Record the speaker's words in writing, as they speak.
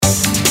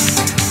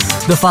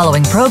The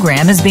following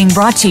program is being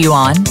brought to you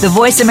on the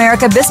Voice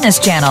America Business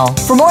Channel.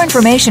 For more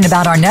information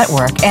about our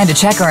network and to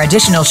check our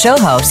additional show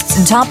hosts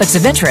and topics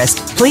of interest,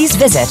 please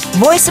visit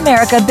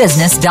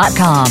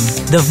voiceamericabusiness.com.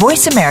 The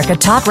Voice America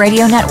Talk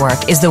Radio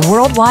Network is the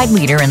worldwide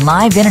leader in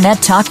live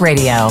Internet talk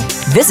radio.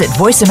 Visit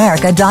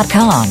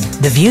voiceamerica.com.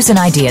 The views and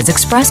ideas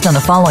expressed on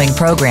the following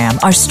program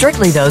are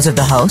strictly those of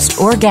the host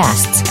or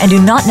guests and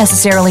do not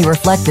necessarily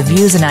reflect the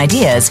views and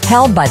ideas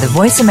held by the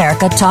Voice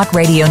America Talk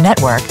Radio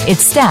Network,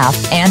 its staff,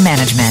 and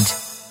management.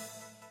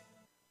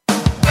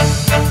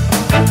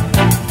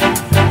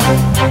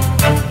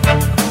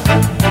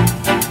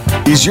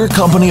 Is your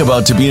company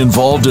about to be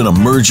involved in a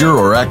merger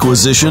or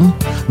acquisition?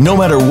 No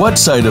matter what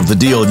side of the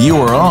deal you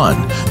are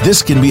on,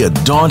 this can be a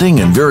daunting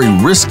and very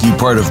risky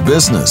part of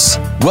business.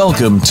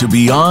 Welcome to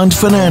Beyond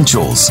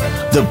Financials,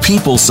 the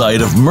people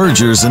side of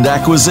mergers and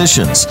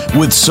acquisitions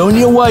with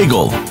Sonya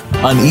Weigel.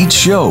 On each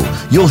show,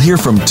 you'll hear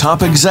from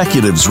top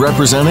executives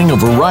representing a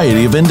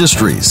variety of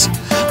industries.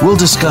 We'll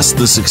discuss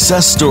the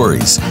success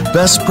stories,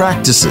 best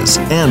practices,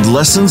 and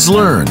lessons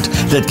learned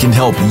that can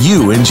help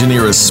you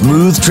engineer a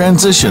smooth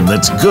transition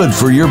that's good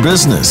for your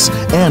business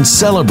and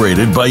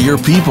celebrated by your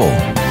people.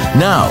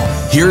 Now,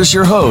 here's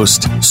your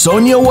host,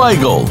 Sonya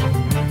Weigel.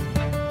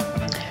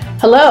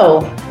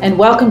 Hello, and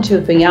welcome to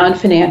Beyond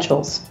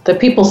Financials, the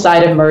people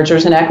side of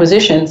mergers and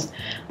acquisitions.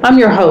 I'm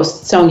your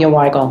host, Sonya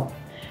Weigel.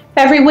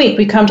 Every week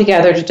we come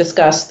together to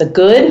discuss the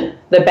good,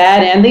 the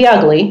bad, and the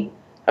ugly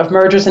of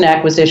mergers and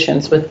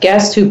acquisitions with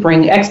guests who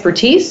bring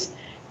expertise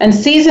and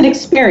seasoned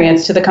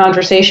experience to the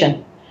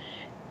conversation.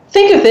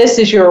 Think of this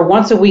as your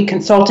once-a-week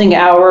consulting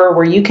hour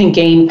where you can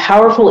gain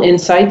powerful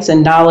insights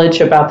and knowledge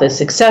about the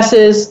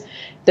successes,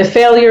 the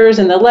failures,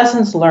 and the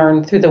lessons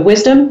learned through the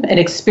wisdom and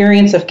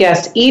experience of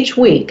guests each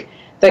week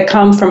that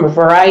come from a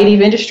variety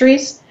of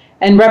industries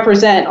and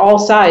represent all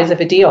sides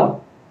of a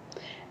deal.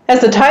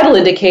 As the title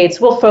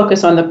indicates, we'll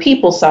focus on the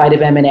people side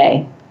of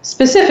M&A,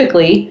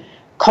 specifically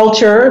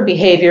culture,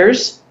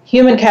 behaviors,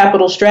 human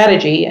capital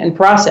strategy, and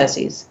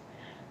processes.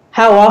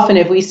 How often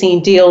have we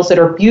seen deals that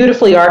are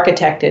beautifully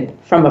architected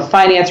from a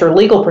finance or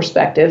legal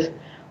perspective,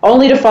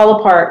 only to fall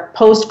apart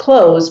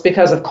post-close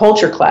because of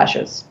culture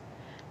clashes?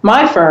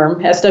 My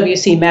firm,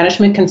 SWC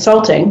Management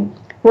Consulting,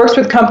 works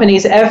with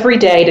companies every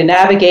day to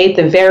navigate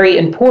the very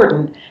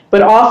important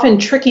but often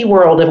tricky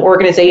world of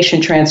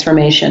organization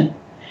transformation.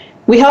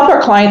 We help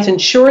our clients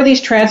ensure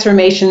these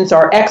transformations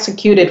are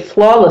executed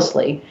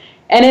flawlessly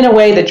and in a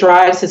way that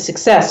drives the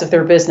success of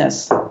their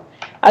business.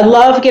 I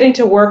love getting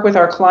to work with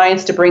our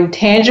clients to bring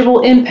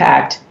tangible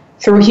impact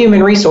through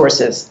human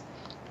resources.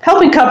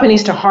 Helping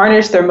companies to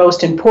harness their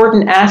most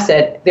important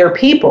asset, their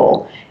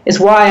people, is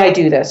why I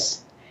do this.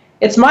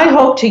 It's my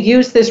hope to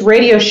use this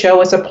radio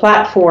show as a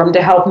platform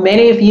to help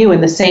many of you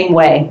in the same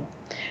way.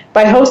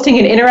 By hosting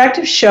an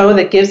interactive show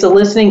that gives the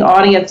listening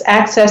audience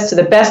access to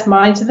the best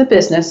minds in the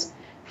business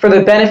for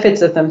the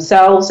benefits of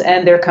themselves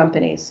and their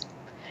companies.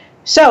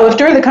 So if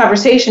during the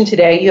conversation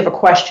today you have a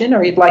question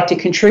or you'd like to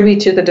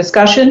contribute to the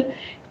discussion,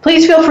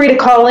 please feel free to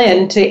call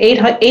in to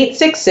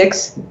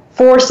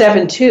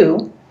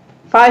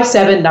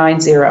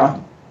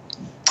 866-472-5790.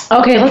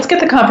 Okay, let's get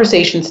the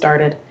conversation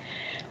started.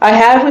 I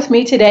have with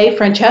me today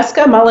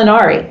Francesca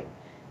Molinari.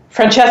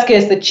 Francesca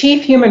is the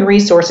Chief Human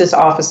Resources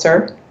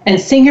Officer and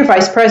Senior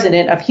Vice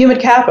President of Human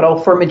Capital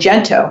for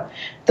Magento,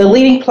 the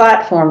leading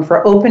platform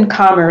for open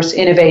commerce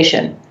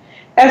innovation.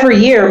 Every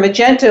year,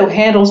 Magento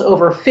handles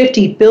over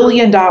 $50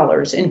 billion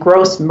in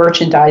gross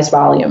merchandise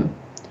volume.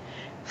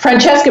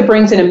 Francesca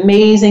brings an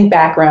amazing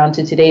background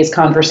to today's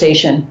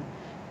conversation.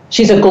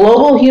 She's a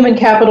global human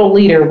capital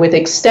leader with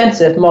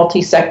extensive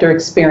multi-sector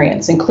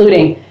experience,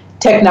 including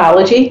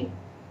technology,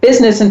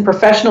 business and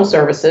professional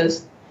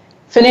services,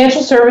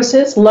 financial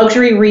services,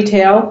 luxury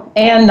retail,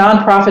 and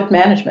nonprofit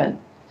management.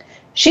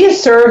 She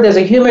has served as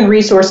a human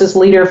resources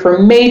leader for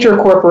major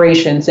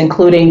corporations,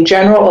 including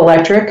General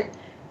Electric,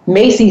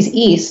 Macy's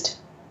East,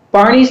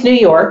 Barney's New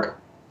York,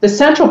 the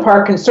Central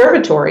Park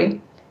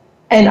Conservatory,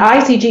 and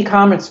ICG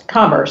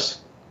Commerce.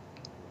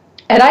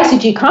 At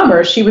ICG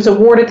Commerce, she was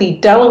awarded the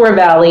Delaware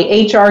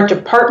Valley HR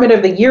Department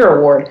of the Year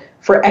Award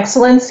for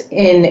excellence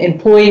in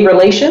employee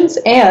relations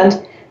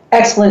and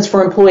excellence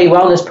for employee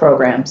wellness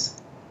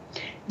programs.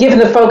 Given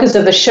the focus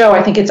of the show,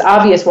 I think it's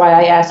obvious why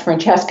I asked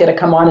Francesca to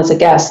come on as a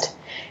guest.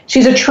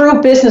 She's a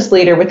true business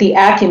leader with the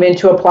acumen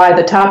to apply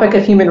the topic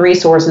of human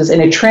resources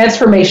in a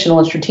transformational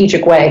and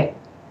strategic way.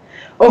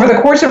 Over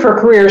the course of her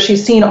career,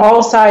 she's seen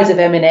all sides of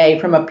M&A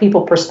from a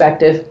people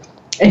perspective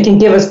and can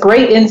give us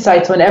great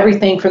insights on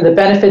everything from the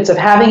benefits of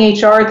having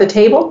HR at the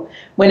table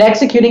when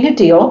executing a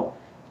deal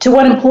to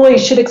what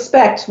employees should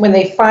expect when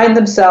they find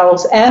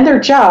themselves and their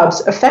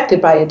jobs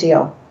affected by a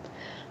deal.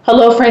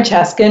 Hello,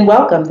 Francesca, and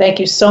welcome. Thank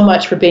you so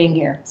much for being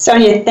here.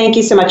 Sonya, thank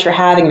you so much for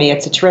having me.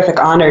 It's a terrific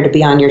honor to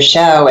be on your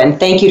show, and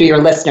thank you to your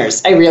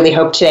listeners. I really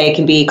hope today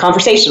can be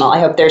conversational. I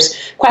hope there's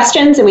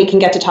questions, and we can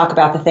get to talk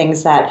about the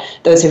things that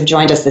those who've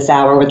joined us this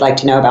hour would like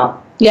to know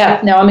about.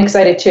 Yeah, no, I'm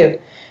excited too.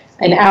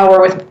 an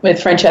hour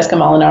with Francesca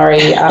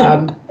Molinari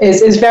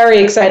is very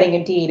exciting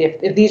indeed,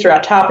 if these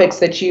are topics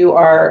that you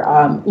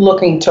are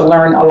looking to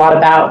learn a lot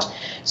about.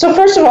 So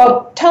first of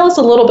all, tell us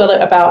a little bit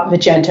about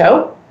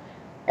Magento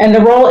and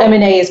the role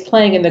M&A is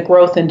playing in the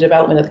growth and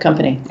development of the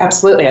company.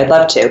 Absolutely, I'd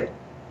love to.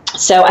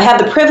 So I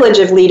have the privilege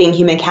of leading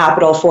human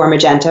capital for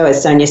Magento,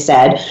 as Sonya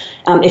said.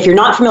 If you're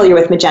not familiar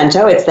with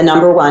Magento, it's the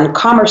 #1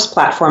 commerce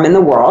platform in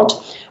the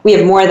world. We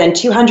have more than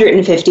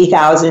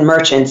 250,000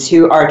 merchants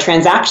who are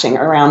transacting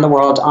around the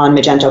world on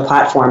Magento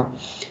platform.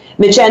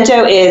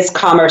 Magento is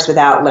commerce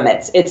without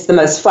limits. It's the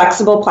most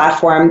flexible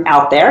platform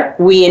out there.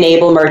 We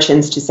enable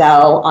merchants to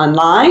sell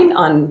online,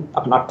 on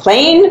a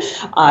plane,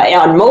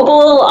 on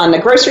mobile, on the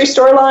grocery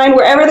store line,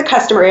 wherever the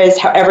customer is,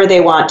 however they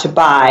want to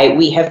buy,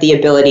 we have the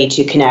ability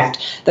to connect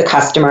the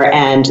customer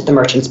and the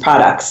merchant's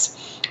products.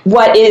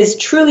 What is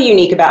truly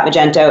unique about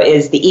Magento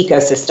is the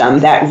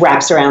ecosystem that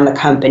wraps around the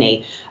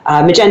company.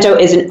 Magento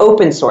is an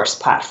open source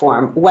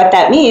platform. What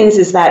that means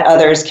is that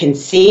others can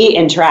see,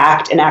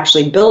 interact, and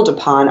actually build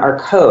upon our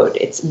code.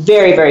 It's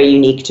very, very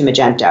unique to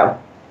Magento.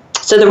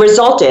 So the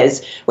result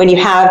is, when you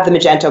have the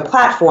Magento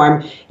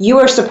platform, you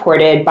are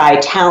supported by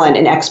talent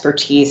and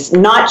expertise,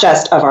 not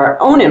just of our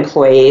own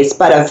employees,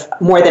 but of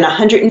more than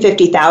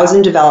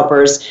 150,000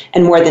 developers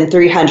and more than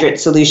 300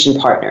 solution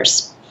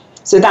partners.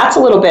 So that's a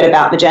little bit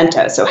about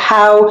Magento. So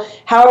how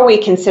are we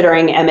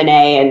considering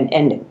M&A,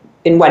 and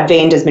in what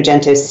vein does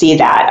Magento see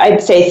that?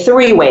 I'd say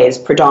 3 ways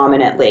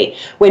predominantly.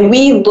 When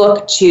we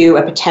look to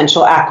a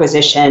potential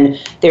acquisition,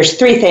 there's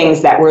 3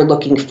 things that we're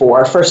looking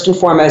for. First and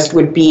foremost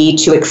would be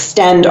to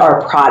extend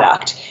our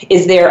product.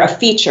 Is there a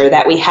feature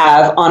that we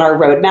have on our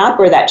roadmap,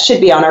 or that should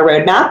be on our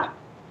roadmap?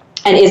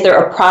 And is there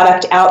a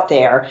product out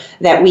there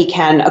that we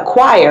can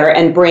acquire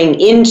and bring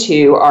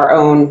into our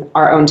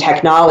own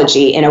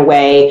technology in a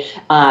way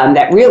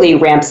that really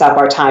ramps up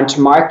our time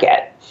to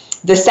market?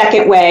 The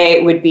second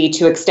way would be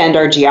to extend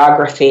our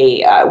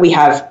geography. We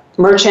have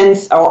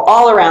merchants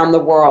all around the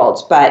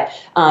world, but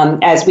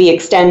as we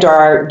extend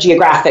our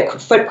geographic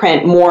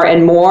footprint more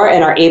and more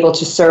and are able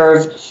to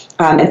serve,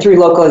 and through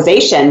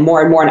localization,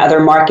 more and more in other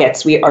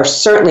markets, we are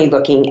certainly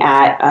looking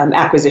at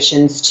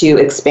acquisitions to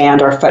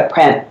expand our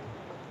footprint.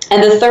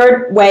 And the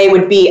third way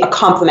would be a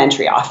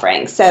complementary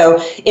offering.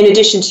 So in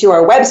addition to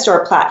our web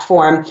store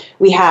platform,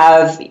 we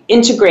have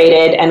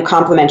integrated and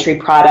complementary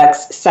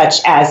products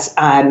such as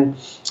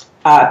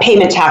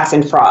payment, tax,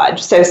 and fraud.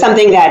 So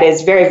something that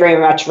is very,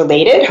 very much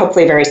related,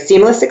 hopefully a very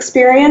seamless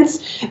experience,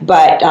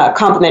 but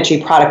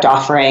complementary product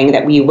offering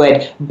that we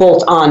would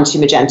bolt on to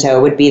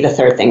Magento would be the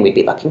third thing we'd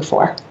be looking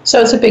for. So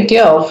it's a big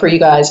deal for you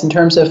guys in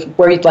terms of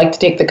where you'd like to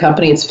take the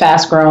company. It's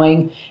fast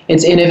growing,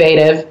 it's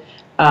innovative.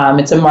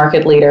 It's a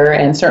market leader,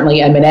 and certainly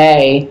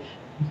M&A,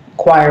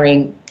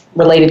 acquiring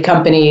related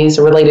companies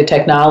or related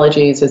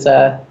technologies, is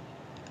a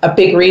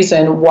big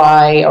reason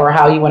why or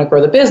how you want to grow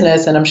the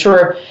business. And I'm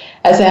sure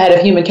as the head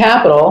of human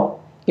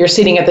capital, you're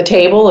sitting at the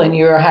table and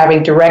you're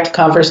having direct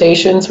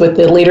conversations with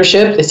the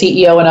leadership, the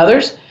CEO and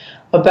others,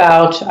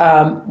 about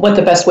what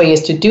the best way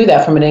is to do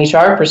that from an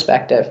HR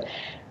perspective.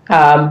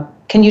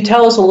 Can you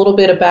tell us a little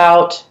bit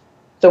about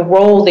the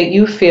role that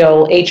you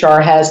feel HR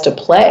has to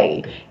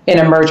play in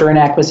a merger and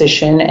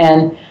acquisition,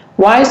 and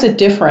why is it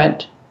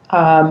different,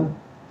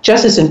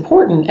 just as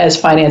important as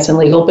finance and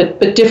legal,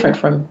 but different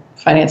from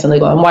finance and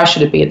legal, and why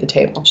should it be at the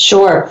table?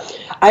 Sure.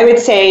 I would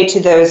say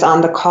to those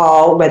on the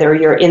call, whether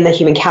you're in the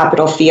human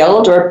capital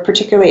field or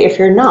particularly if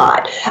you're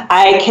not,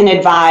 I can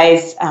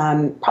advise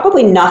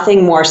probably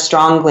nothing more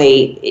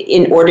strongly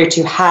in order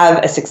to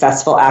have a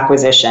successful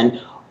acquisition,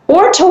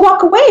 or to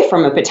walk away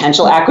from a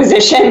potential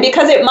acquisition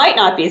because it might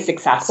not be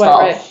successful.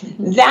 Right.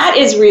 That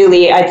is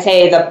really, I'd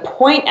say, the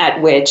point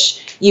at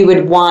which you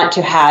would want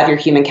to have your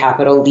human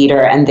capital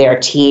leader and their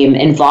team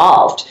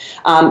involved,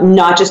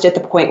 not just at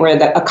the point where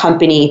a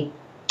company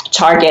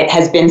target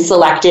has been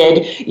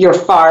selected, you're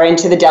far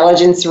into the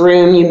diligence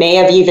room, you may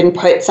have even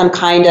put some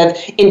kind of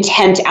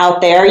intent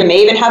out there, you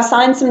may even have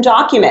signed some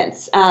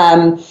documents.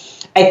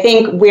 I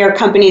think where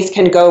companies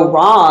can go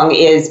wrong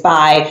is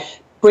by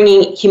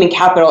bringing human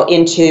capital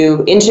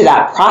into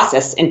that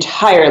process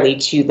entirely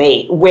too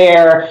late.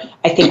 Where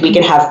I think we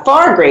can have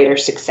far greater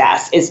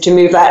success is to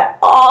move that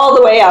all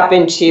the way up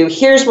into,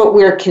 here's what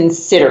we're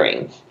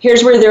considering,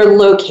 here's where they're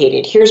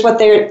located, here's what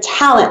their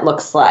talent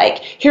looks like,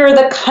 here are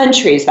the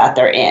countries that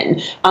they're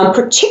in,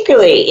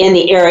 particularly in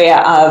the area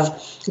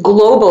of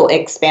global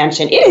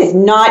expansion. It is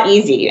not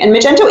easy. And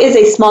Magento is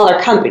a smaller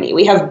company.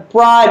 We have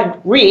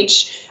broad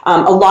reach.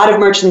 A lot of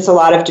merchants, a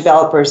lot of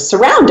developers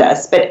surround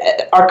us, but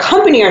our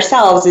company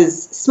ourselves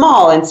is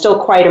small and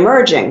still quite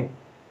emerging.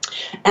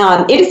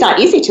 It is not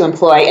easy to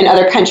employ in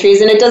other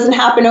countries, and it doesn't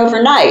happen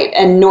overnight,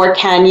 and nor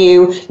can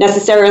you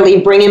necessarily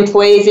bring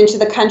employees into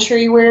the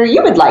country where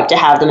you would like to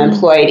have them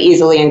employed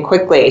easily and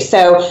quickly.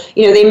 So,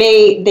 they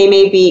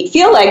may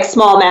feel like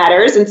small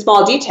matters and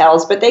small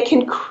details, but they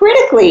can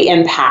critically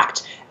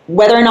impact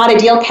whether or not a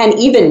deal can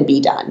even be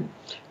done.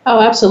 Oh,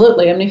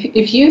 absolutely. I mean,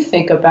 if you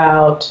think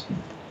about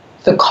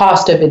the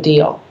cost of a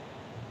deal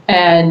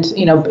and,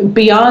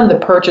 beyond the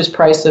purchase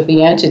price of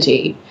the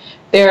entity,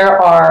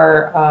 there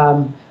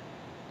are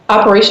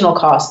operational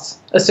costs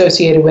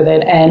associated with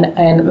it,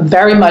 and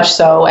very much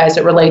so as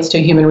it relates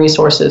to human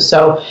resources.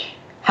 So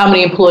how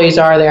many employees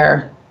are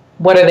there?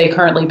 What are they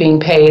currently being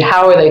paid?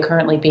 How are they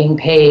currently being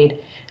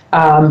paid?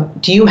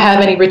 Do you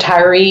have any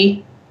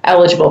retiree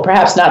eligible?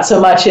 Perhaps not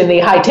so much in the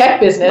high-tech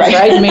business,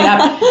 right? You may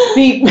not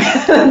be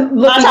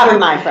not top of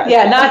mind for us.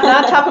 Yeah,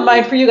 not top of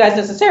mind for you guys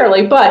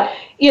necessarily, but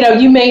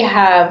you may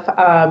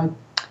have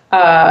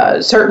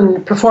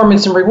certain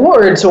performance and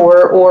rewards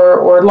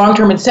or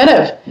long-term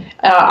incentive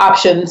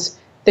options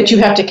that you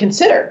have to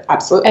consider.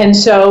 Absolutely. And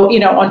so,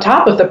 on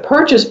top of the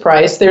purchase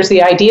price, there's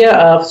the idea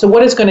of, so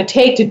what it's going to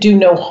take to do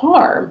no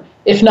harm,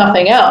 if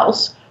nothing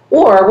else,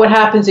 or what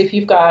happens if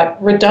you've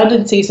got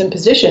redundancies in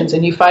positions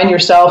and you find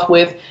yourself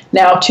with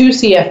now 2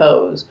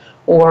 CFOs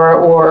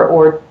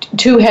or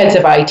 2 heads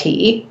of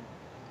IT,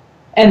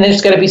 and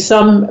there's going to be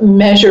some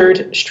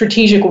measured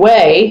strategic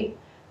way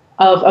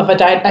of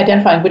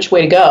identifying which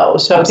way to go.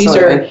 So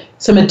Absolutely. These are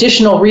some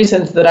additional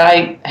reasons that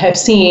I have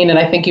seen, and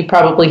I think you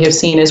probably have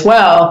seen as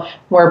well,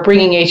 where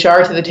bringing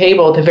HR to the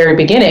table at the very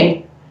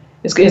beginning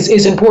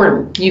is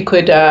important. You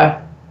could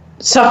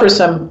suffer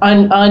some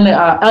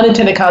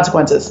unintended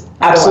consequences.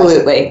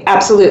 Absolutely.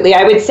 Absolutely.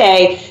 I would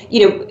say,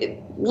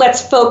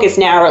 let's focus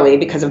narrowly,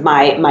 because of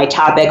my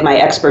topic, my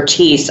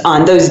expertise,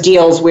 on those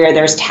deals where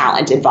there's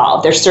talent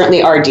involved. There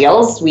certainly are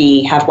deals.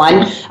 We have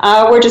one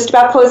we're just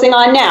about closing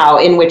on now,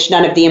 in which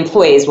none of the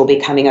employees will be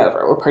coming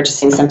over. We're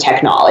purchasing some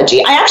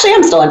technology. I actually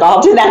am still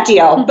involved in that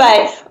deal,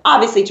 but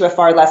obviously to a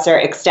far lesser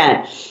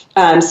extent.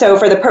 So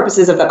for the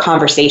purposes of the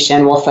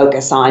conversation, we'll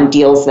focus on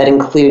deals that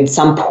include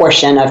some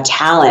portion of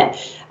talent.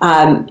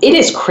 It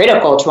is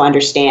critical to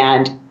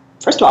understand,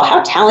 first of all,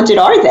 how talented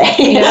are they?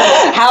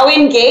 Yeah. How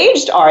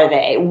engaged are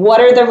they?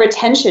 What are the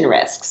retention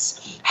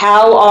risks?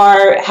 How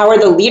are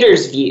the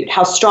leaders viewed?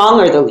 How strong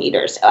are the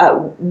leaders?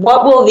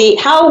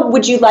 How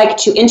would you like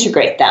to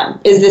integrate them?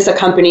 Is this a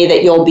company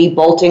that you'll be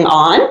bolting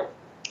on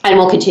and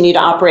will continue to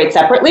operate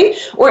separately?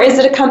 Or is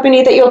it a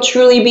company that you'll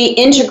truly be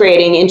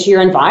integrating into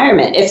your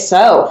environment? If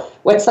so,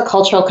 what's the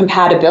cultural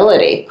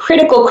compatibility?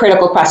 Critical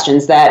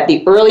questions that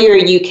the earlier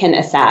you can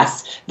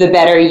assess, the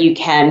better you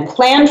can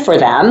plan for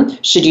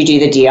them, should you do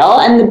the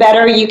deal, and the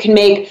better you can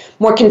make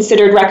more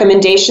considered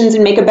recommendations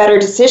and make a better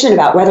decision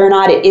about whether or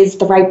not it is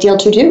the right deal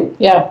to do.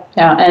 Yeah.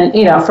 And,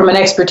 from an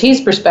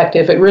expertise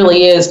perspective, it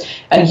really is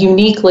a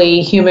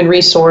uniquely human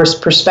resource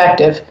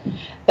perspective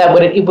that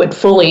would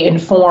fully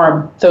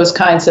inform those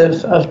kinds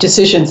of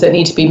decisions that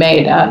need to be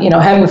made.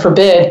 Heaven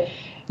forbid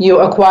you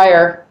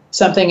acquire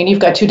something and you've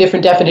got 2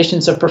 different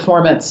definitions of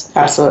performance.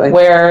 Absolutely.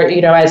 Where,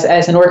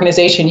 as an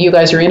organization, you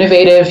guys are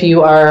innovative,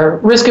 you are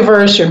risk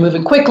averse, you're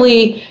moving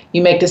quickly,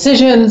 you make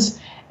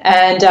decisions,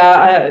 and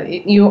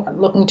you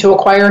looking to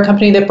acquire a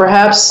company that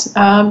perhaps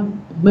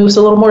moves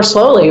a little more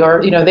slowly,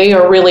 or, they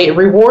are really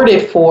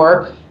rewarded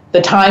for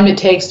the time it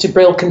takes to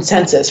build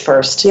consensus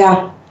first.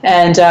 Yeah.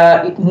 And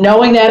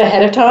knowing that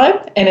ahead of time,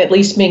 and at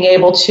least being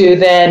able to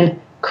then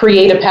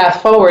create a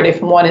path forward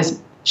if one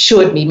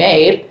should be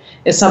made,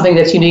 is something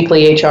that's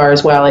uniquely HR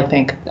as well, I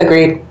think.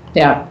 Agreed.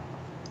 Yeah.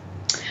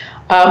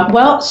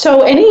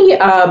 So any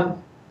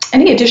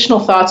additional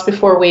thoughts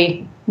before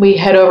we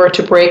head over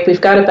to break? We've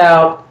got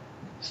about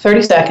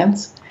 30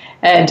 seconds,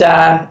 and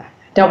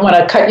don't want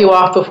to cut you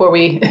off before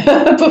we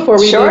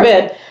Sure. move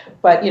in.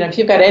 But, if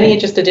you've got any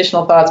just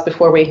additional thoughts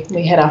before we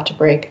head off to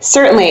break.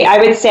 Certainly. I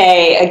would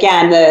say,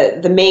 again,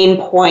 the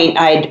main point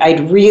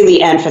I'd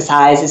really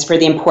emphasize is for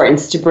the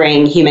importance to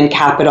bring human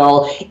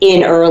capital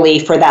in early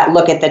for that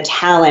look at the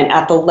talent,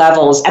 at the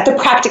levels, at the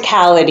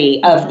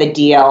practicality of the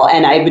deal.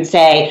 And I would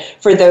say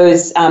for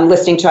those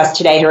listening to us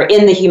today who are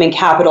in the human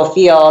capital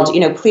field,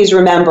 please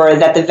remember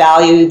that the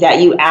value that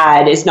you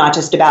add is not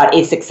just about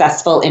a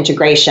successful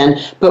integration,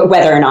 but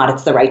whether or not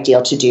it's the right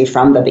deal to do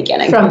from the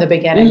beginning. From the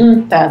beginning.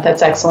 Mm-hmm.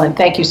 That's excellent.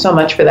 Thank you so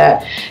much for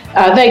that.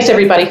 Thanks,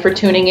 everybody, for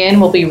tuning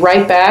in. We'll be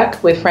right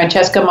back with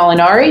Francesca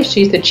Molinari.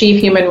 She's the Chief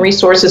Human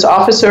Resources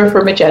Officer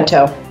for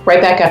Magento. Right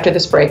back after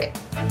this break.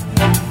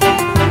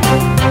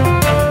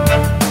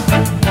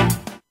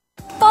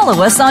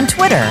 Follow us on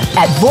Twitter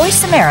at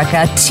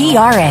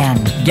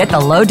VoiceAmericaTRN. Get the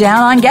lowdown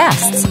on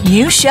guests,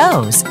 new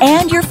shows,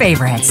 and your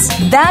favorites.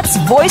 That's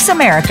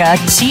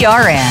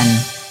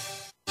VoiceAmericaTRN.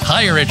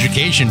 Higher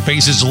education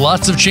faces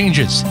lots of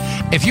changes.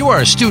 If you are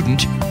a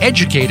student,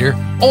 educator,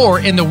 or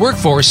in the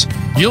workforce,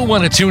 you'll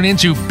want to tune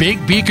into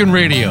Big Beacon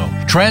Radio,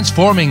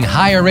 Transforming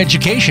Higher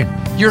Education.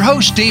 Your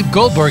host, Dave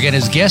Goldberg, and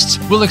his guests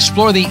will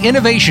explore the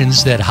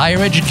innovations that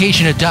higher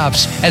education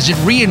adopts as it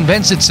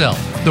reinvents itself.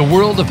 The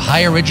world of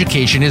higher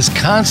education is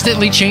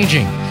constantly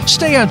changing.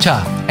 Stay on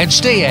top and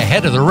stay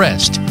ahead of the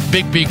rest.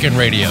 Big Beacon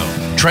Radio,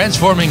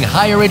 Transforming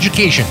Higher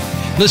Education.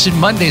 Listen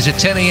Mondays at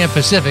 10 a.m.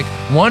 Pacific,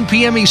 1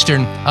 p.m.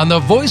 Eastern on the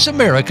Voice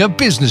America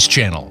Business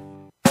Channel.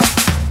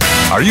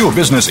 Are you a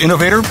business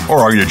innovator, or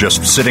are you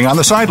just sitting on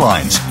the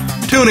sidelines?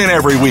 Tune in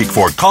every week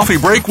for Coffee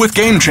Break with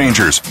Game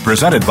Changers,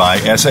 presented by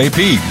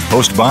SAP.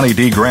 Host Bonnie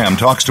D. Graham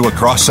talks to a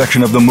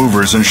cross-section of the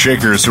movers and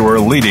shakers who are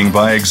leading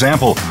by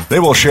example. They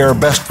will share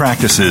best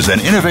practices and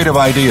innovative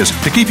ideas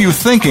to keep you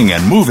thinking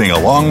and moving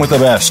along with the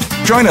best.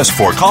 Join us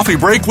for Coffee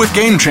Break with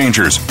Game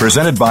Changers,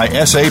 presented by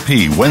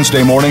SAP,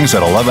 Wednesday mornings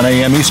at 11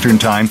 a.m. Eastern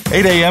Time,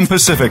 8 a.m.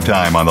 Pacific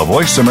Time on the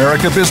Voice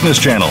America Business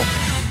Channel.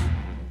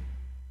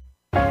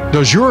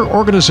 Does your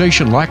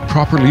organization lack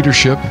proper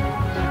leadership?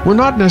 We're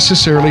not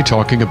necessarily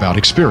talking about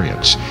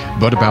experience,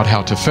 but about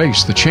how to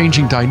face the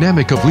changing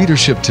dynamic of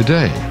leadership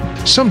today.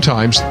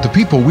 Sometimes the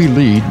people we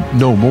lead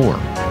know more.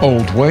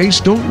 Old ways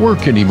don't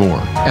work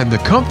anymore, and the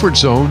comfort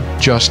zone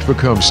just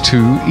becomes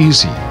too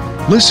easy.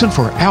 Listen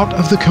for Out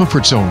of the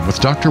Comfort Zone with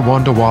Dr.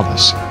 Wanda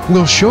Wallace.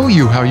 We'll show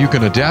you how you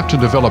can adapt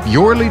and develop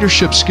your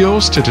leadership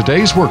skills to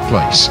today's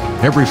workplace.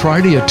 Every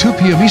Friday at 2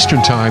 p.m.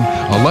 Eastern Time,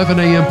 11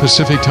 a.m.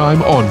 Pacific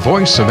Time on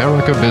Voice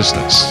America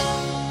Business.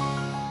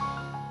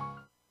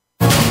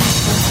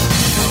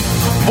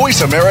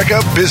 Voice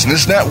America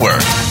Business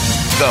Network,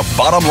 the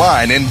bottom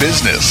line in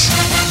business.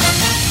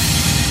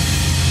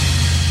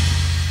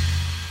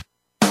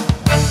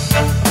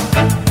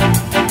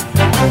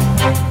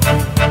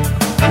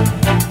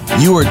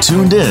 You are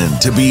tuned in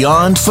to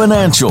Beyond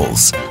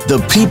Financials, the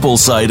people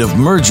side of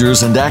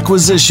mergers and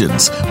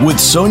acquisitions with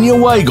Sonya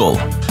Weigel.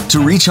 To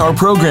reach our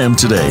program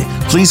today,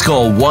 please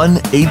call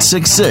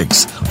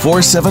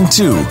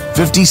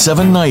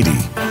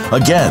 1-866-472-5790.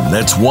 Again,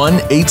 that's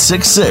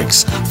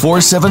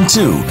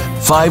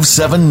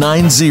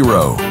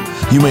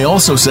 1-866-472-5790. You may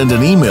also send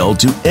an email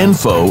to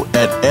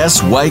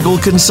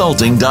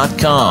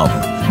info@sweigelconsulting.com.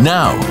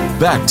 Now,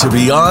 back to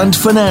Beyond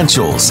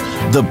Financials,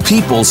 the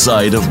people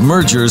side of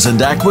mergers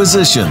and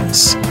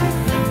acquisitions.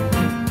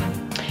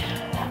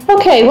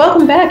 Okay,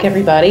 welcome back,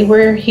 everybody.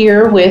 We're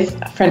here with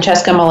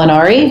Francesca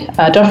Molinari.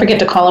 Don't forget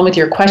to call in with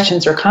your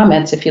questions or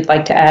comments if you'd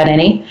like to add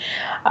any.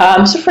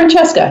 So,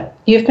 Francesca,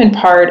 you've been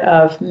part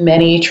of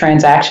many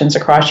transactions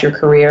across your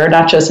career,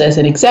 not just as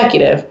an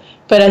executive,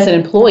 but as an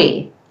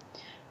employee.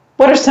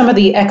 What are some of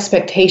the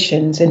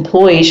expectations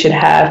employees should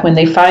have when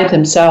they find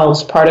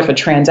themselves part of a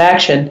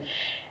transaction?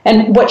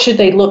 And what should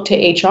they look to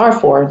HR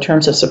for in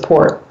terms of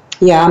support?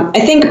 Yeah, I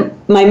think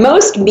my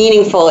most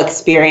meaningful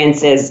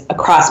experiences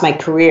across my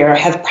career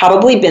have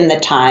probably been the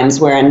times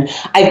when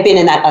I've been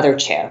in that other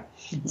chair.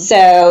 Mm-hmm.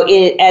 So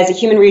as a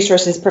human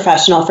resources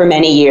professional for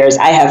many years,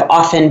 I have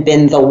often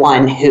been the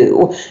one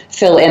who,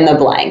 fill in the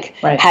blank,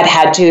 right,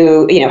 had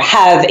to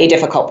have a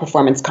difficult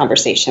performance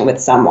conversation with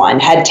someone,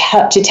 had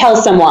to tell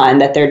someone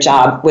that their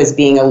job was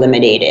being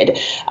eliminated,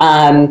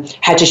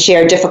 had to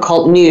share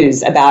difficult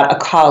news about a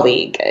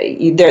colleague,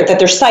 that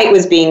their site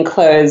was being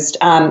closed,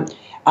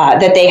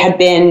 that they had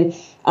been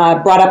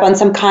brought up on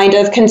some kind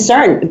of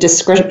concern,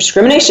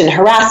 discrimination,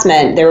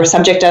 harassment. They were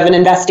subject of an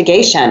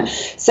investigation.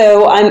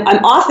 So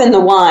I'm often the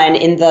one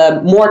in the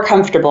more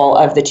comfortable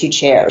of the two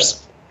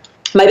chairs.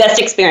 My best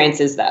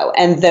experiences, though,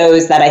 and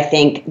those that I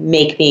think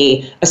make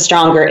me a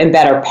stronger and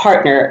better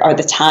partner, are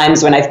the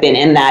times when I've been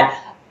in that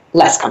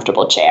less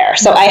comfortable chair.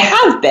 So I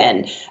have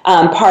been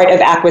part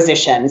of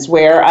acquisitions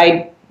where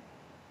I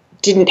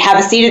didn't have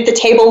a seat at the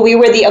table. We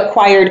were the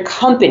acquired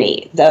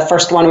company. The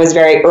first one was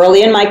very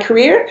early in my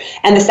career,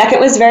 and the second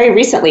was very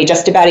recently.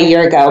 Just about a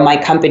year ago, my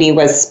company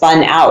was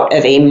spun out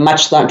of a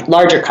much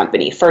larger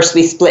company. First,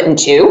 we split in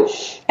two,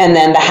 and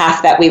then the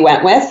half that we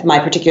went with, my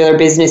particular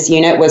business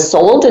unit, was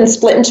sold and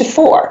split into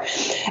four.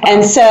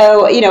 And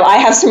so, I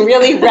have some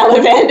really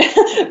relevant,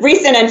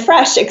 recent and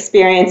fresh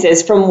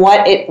experiences from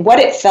what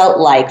it felt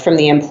like from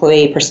the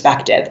employee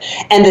perspective,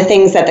 and the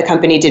things that the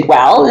company did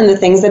well and the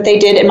things that they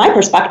did, in my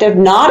perspective,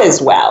 not as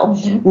well,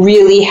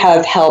 really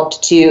have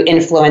helped to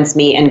influence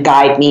me and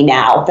guide me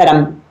now that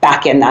I'm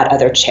back in that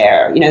other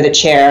chair, the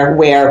chair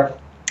where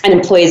an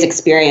employee's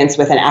experience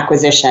with an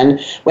acquisition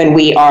when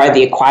we are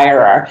the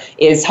acquirer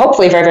is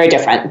hopefully very, very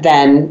different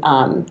than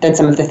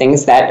some of the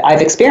things that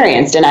I've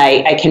experienced. And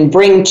I can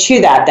bring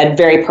to that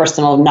very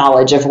personal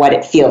knowledge of what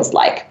it feels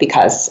like,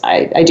 because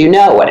I do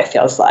know what it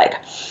feels like.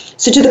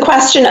 So to the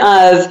question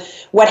of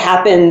what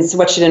happens,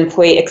 what should an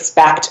employee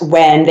expect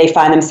when they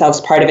find themselves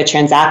part of a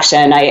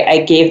transaction,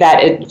 I gave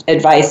that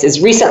advice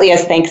as recently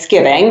as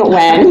Thanksgiving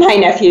when my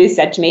nephew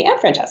said to me, "Aunt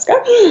Francesca,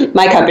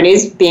 my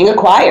company's being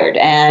acquired,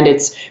 and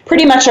it's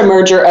pretty much a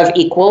merger of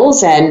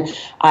equals, and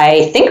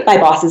I think my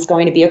boss is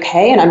going to be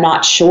okay, and I'm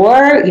not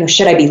sure,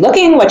 should I be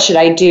looking? What should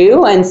I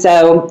do?" And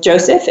so,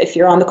 Joseph, if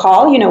you're on the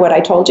call, you know what I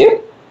told you.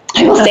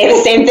 I will say the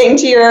same thing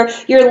to your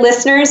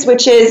listeners,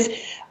 which is,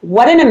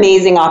 what an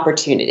amazing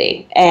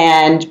opportunity.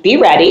 And be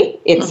ready.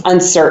 It's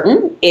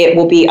uncertain. It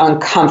will be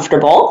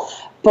uncomfortable.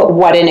 but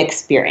what an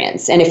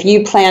experience. And if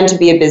you plan to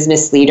be a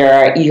business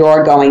leader,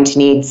 you're going to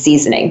need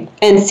seasoning.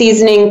 And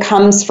seasoning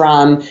comes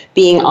from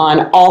being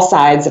on all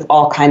sides of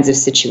all kinds of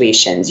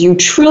situations. You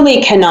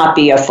truly cannot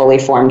be a fully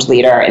formed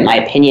leader, in my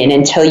opinion,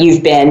 until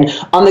you've been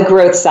on the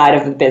growth side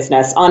of a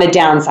business, on a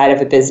downside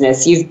of a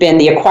business. You've been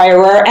the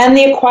acquirer and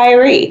the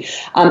acquiree.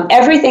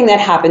 Everything that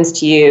happens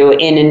to you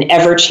in an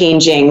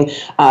ever-changing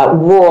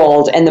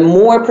world, and the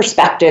more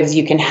perspectives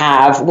you can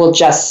have will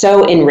just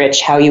so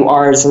enrich how you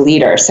are as a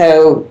leader.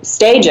 So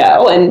stay,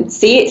 Joe, and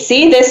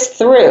see this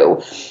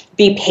through.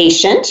 Be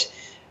patient,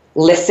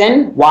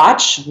 listen,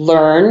 watch,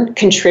 learn,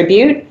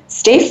 contribute,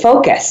 stay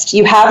focused.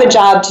 You have a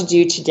job to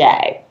do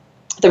today.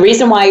 The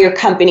reason why your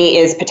company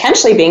is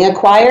potentially being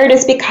acquired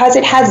is because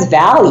it has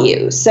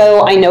value.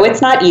 So I know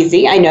it's not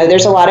easy. I know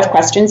there's a lot of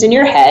questions in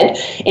your head.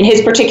 In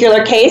his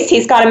particular case,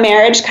 he's got a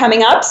marriage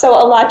coming up, so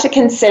a lot to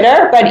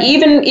consider. But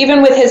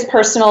even with his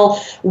personal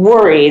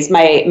worries,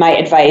 my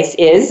advice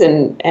is,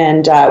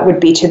 and would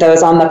be to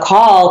those on the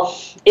call,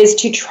 is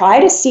to try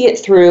to see it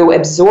through,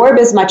 absorb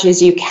as much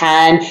as you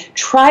can,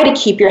 try to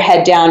keep your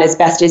head down as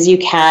best as you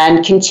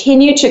can,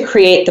 continue to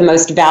create the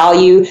most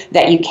value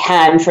that you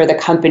can for the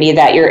company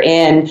that you're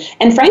in,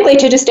 and frankly,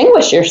 to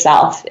distinguish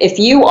yourself. If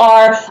you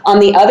are on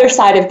the other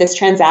side of this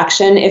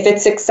transaction, if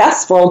it's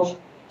successful,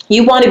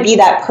 you want to be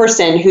that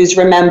person who's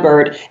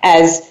remembered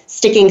as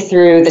sticking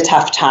through the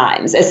tough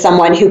times, as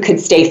someone who could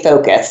stay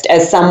focused,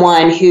 as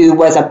someone who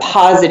was a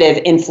positive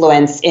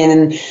influence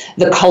in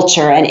the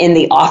culture and in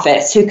the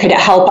office, who could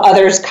help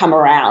others come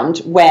around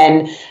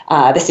when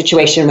the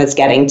situation was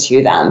getting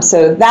to them.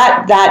 So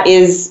that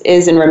is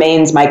and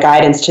remains my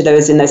guidance to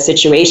those in those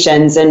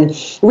situations, and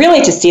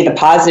really to see the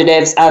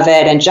positives of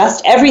it, and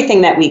just everything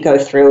that we go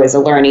through is a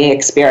learning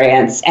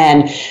experience.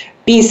 And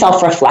be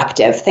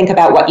self-reflective. Think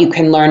about what you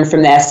can learn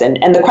from this. And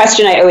the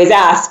question I always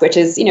ask, which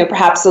is,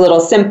 perhaps a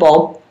little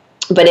simple,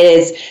 but it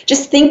is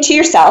just think to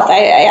yourself.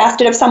 I asked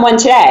it of someone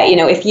today,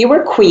 if you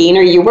were queen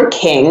or you were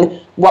king,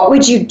 what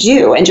would you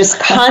do? And just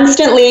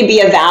constantly be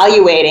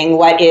evaluating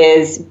what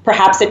is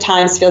perhaps at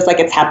times feels like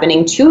it's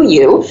happening to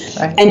you.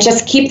 Right. And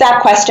just keep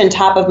that question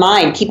top of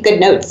mind. Keep good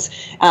notes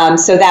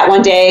so that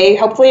one day,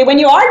 hopefully when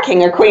you are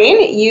king or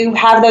queen, you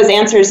have those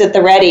answers at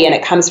the ready, and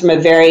it comes from a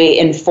very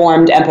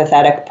informed,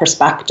 empathetic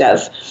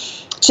perspective.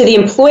 To the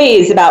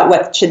employees about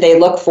what should they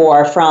look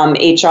for from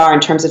HR in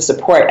terms of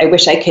support, I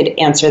wish I could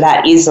answer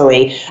that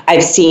easily.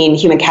 I've seen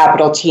human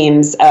capital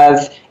teams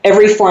of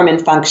every form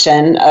and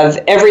function, of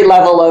every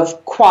level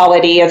of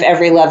quality, of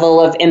every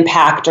level of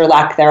impact or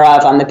lack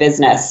thereof on the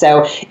business.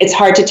 So it's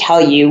hard to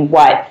tell you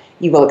what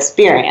you will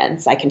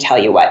experience. I can tell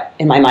you what,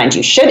 in my mind,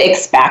 you should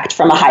expect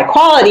from a high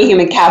quality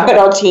human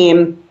capital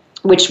team,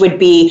 which would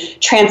be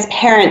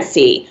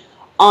transparency,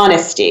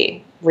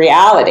 honesty,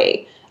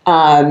 reality.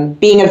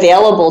 Being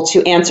available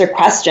to answer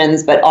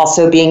questions, but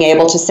also being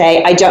able to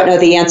say, I don't know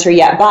the answer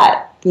yet,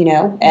 but,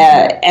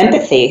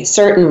 empathy,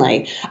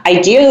 certainly.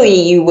 Ideally,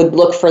 you would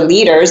look for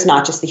leaders,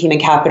 not just the human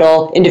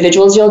capital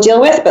individuals you'll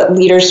deal with, but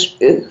leaders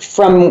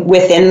from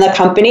within the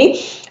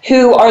company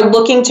who are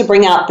looking to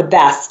bring out the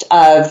best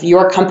of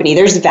your company.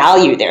 There's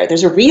value there.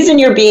 There's a reason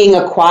you're being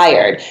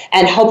acquired,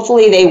 and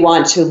hopefully they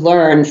want to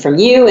learn from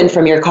you and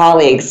from your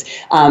colleagues,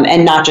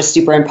 and not just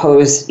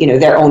superimpose,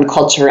 their own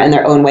culture and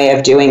their own way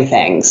of doing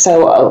things.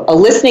 So a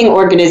listening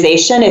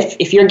organization,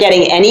 if you're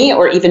getting any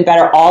or even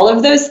better, all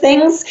of those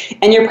things,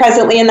 and you're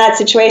presently in that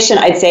situation,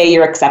 I'd say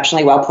you're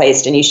exceptionally well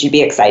placed, and you should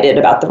be excited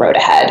about the road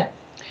ahead.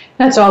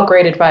 That's all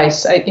great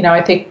advice.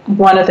 I think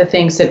one of the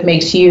things that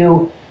makes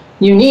you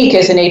unique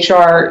as an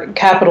HR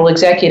capital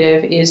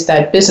executive is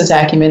that business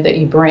acumen that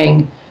you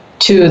bring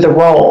to the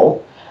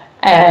role.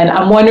 And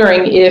I'm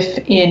wondering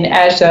if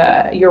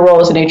your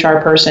role as an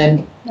HR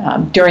person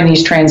during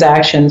these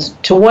transactions,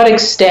 to what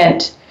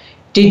extent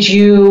did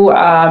you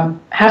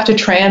have to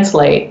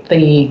translate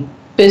the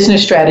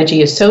business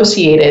strategy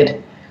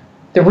associated,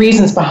 the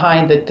reasons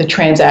behind the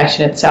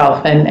transaction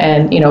itself,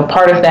 and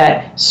part of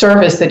that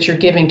service that you're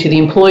giving to the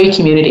employee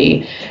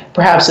community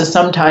perhaps is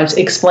sometimes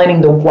explaining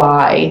the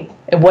why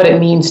and what it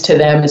means to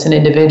them as an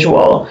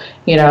individual.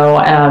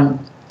 My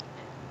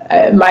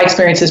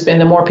experience has been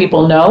the more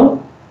people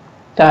know,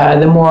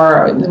 the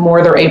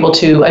more they're able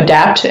to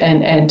adapt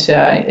and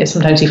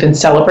sometimes even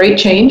celebrate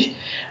change.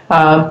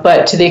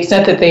 But to the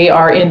extent that they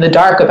are in the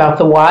dark about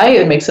the why,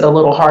 it makes it a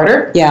little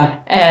harder.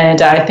 Yeah.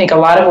 And I think a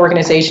lot of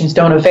organizations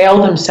don't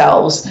avail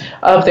themselves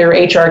of their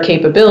HR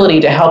capability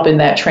to help in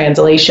that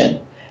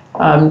translation.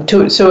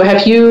 So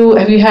have you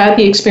had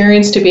the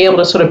experience to be able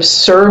to sort of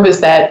serve as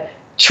that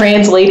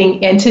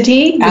translating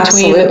entity between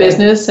Absolutely. The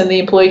business and the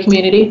employee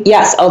community?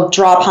 Yes, I'll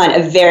draw upon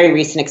a very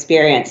recent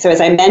experience. So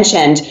as I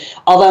mentioned,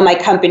 although my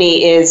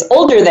company is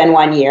older than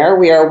 1 year,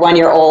 we are 1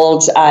 year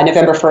old.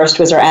 November 1st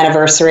was our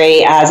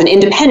anniversary as an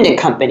independent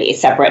company,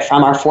 separate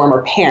from our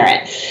former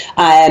parent.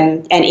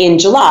 And in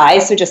July,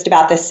 so just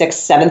about the 6th,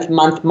 7th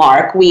month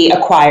mark, we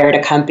acquired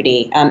a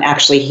company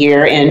actually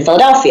here in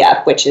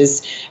Philadelphia, which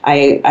is,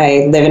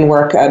 I live and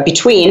work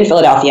between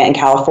Philadelphia and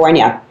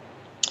California.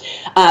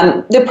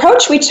 The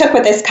approach we took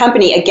with this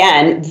company,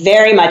 again,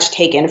 very much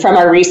taken from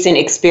our recent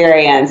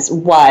experience,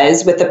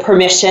 was with the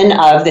permission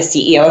of the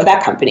CEO of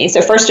that company.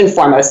 So first and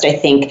foremost, I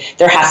think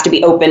there has to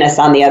be openness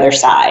on the other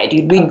side.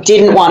 We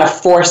didn't want to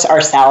force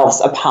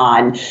ourselves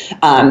upon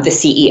the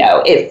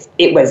CEO.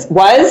 It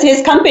was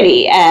his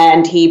company,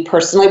 and he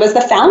personally was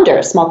the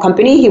founder. Small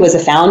company, he was a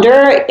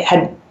founder,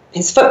 had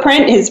his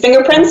footprint, his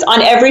fingerprints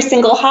on every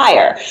single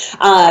hire.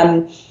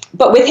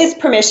 But with his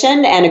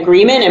permission and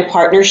agreement and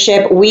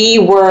partnership, we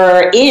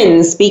were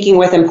speaking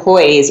with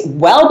employees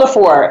well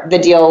before the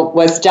deal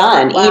was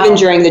done, even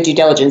during the due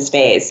diligence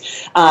phase.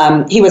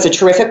 He was a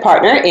terrific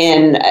partner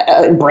in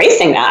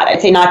embracing that.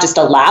 I'd say not just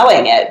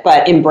allowing it,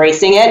 but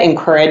embracing it,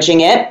 encouraging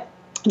it.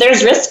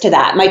 There's risk to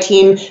that. My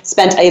team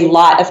spent a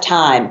lot of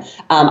time,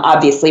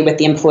 obviously, with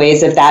the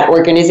employees of that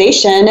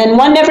organization, and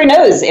one never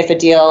knows if a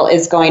deal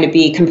is going to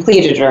be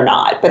completed or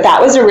not. But that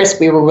was a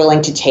risk we were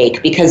willing to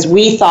take because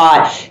we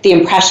thought the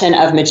impression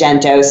of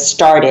Magento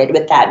started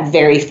with that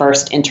very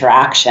first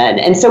interaction.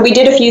 And so we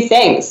did a few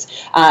things.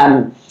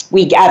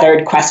 We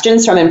gathered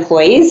questions from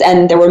employees,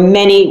 and there were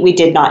many we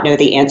did not know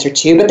the answer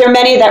to, but there are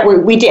many that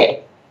we did.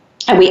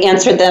 And we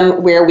answered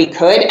them where we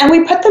could, and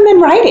we put them in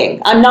writing.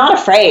 I'm not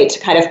afraid to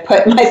kind of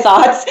put my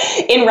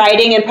thoughts in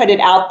writing and put it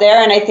out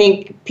there. And I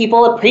think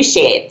people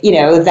appreciate,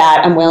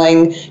 that I'm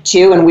willing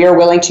to, and we're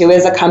willing to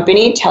as a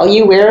company, tell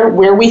you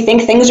where we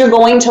think things are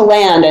going to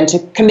land and to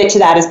commit to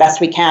that as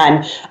best we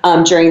can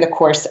during the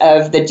course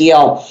of the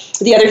deal.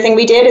 The other thing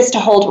we did is to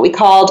hold what we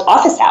called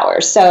office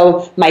hours.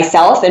 So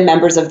myself and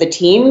members of the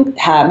team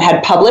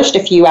had published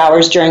a few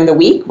hours during the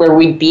week where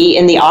we'd be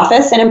in the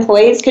office and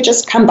employees could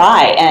just come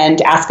by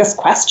and ask us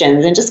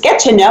questions and just get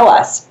to know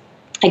us.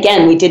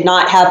 Again, we did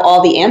not have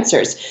all the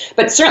answers,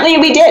 but certainly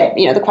we did.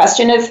 The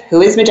question of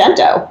who is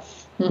Magento?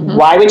 Mm-hmm.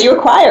 Why would you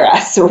acquire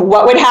us?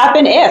 What would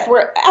happen if?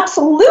 Were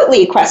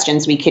absolutely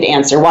questions we could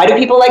answer. Why do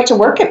people like to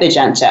work at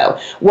Magento?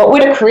 What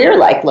would a career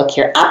look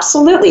here?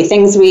 Absolutely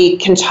things we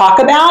can talk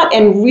about,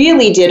 and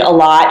really did a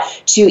lot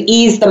to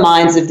ease the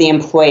minds of the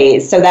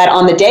employees so that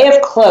on the day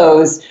of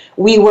close,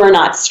 we were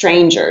not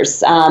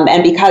strangers.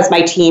 And because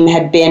my team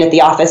had been at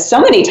the office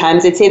so many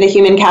times, I'd say the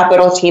human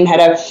capital team had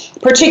a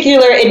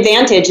particular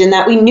advantage in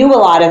that we knew a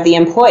lot of the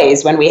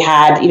employees when we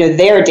had,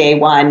 their day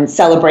one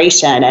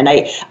celebration. And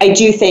I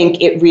do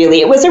think it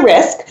was a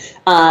risk.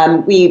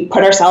 We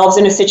put ourselves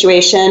in a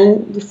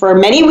situation for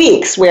many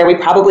weeks where we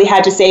probably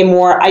had to say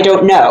more, I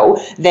don't know,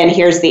 than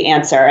here's the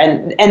answer.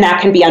 And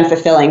that can be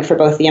unfulfilling for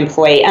both the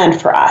employee and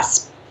for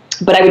us.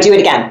 But I would do it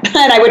again,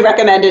 and I would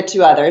recommend it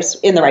to others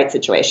in the right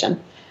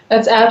situation.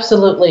 That's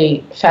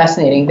absolutely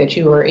fascinating that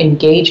you were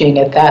engaging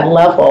at that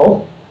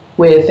level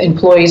with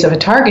employees of a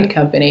target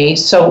company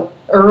so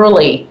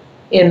early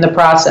in the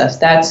process.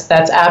 That's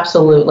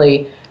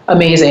absolutely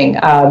amazing.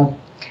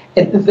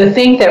 The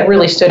thing that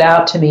really stood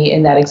out to me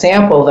in that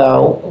example,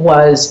 though,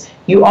 was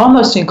you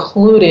almost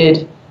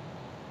included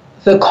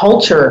the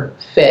culture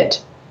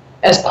fit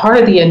as part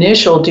of the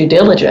initial due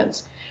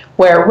diligence,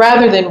 where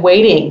rather than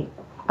waiting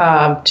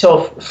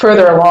till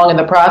further along in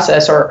the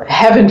process, or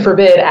heaven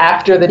forbid,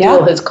 after the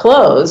deal has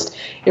closed,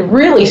 it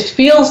really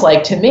feels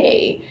like to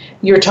me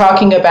you're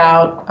talking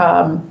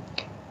about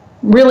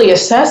really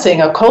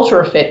assessing a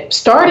culture fit,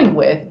 starting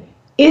with,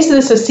 is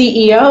this a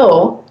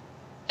CEO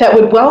that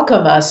would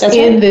welcome us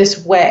in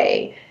this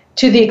way?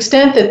 To the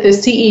extent that the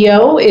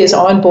CEO is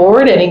on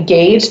board and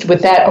engaged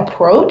with that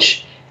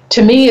approach,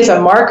 to me is a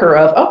marker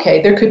of,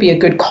 okay, there could be a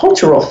good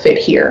cultural fit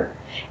here.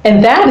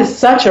 And that is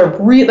such a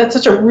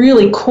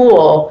really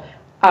cool,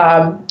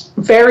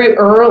 very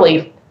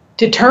early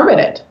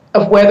determinant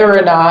of whether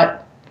or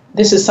not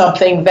this is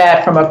something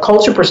that, from a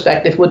culture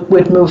perspective,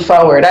 would move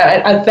forward.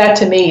 That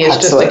to me is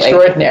just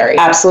extraordinary.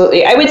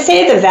 Absolutely. I would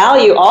say the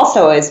value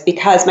also is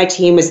because my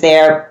team was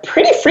there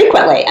pretty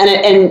frequently,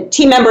 and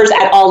team members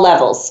at all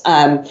levels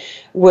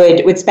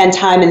would spend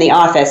time in the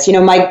office.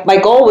 My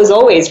goal was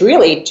always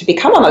really to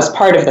become almost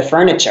part of the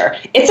furniture.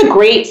 It's a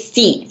great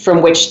seat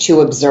from which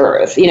to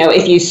observe.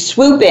 If you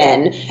swoop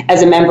in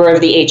as a member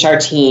of the HR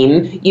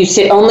team, you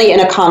sit only in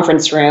a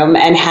conference room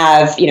and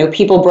have,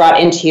 people brought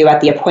into you at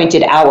the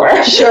appointed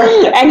hour. Sure.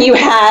 And you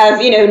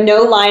have,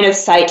 no line of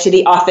sight to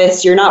the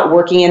office. You're not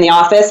working in the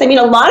office. I mean,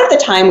 a lot of the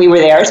time we were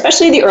there,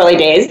 especially the early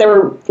days, there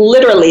were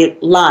literally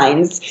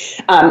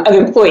lines of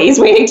employees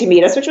waiting to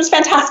meet us, which was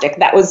fantastic.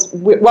 That was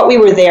what we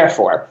were there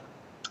for.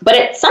 But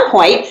at some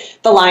point,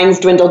 the lines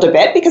dwindled a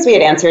bit because we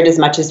had answered as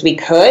much as we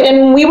could,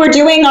 and we were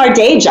doing our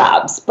day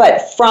jobs,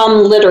 but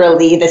from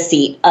literally the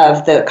seat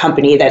of the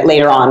company that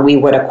later on we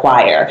would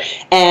acquire.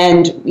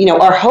 And,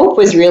 our hope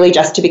was really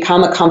just to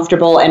become a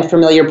comfortable and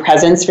familiar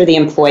presence for the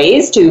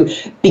employees, to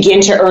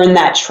begin to earn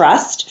that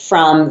trust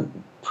from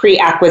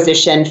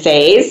pre-acquisition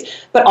phase,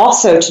 but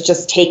also to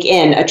just take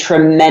in a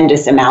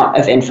tremendous amount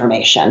of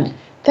information.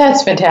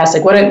 That's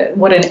fantastic. What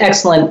an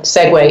excellent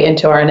segue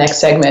into our next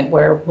segment,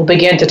 where we'll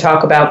begin to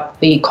talk about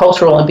the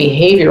cultural and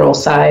behavioral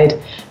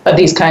side of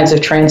these kinds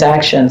of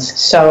transactions.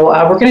 So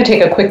we're going to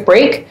take a quick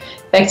break.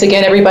 Thanks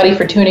again, everybody,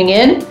 for tuning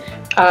in.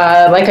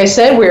 Like I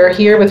said, we're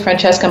here with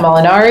Francesca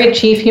Molinari,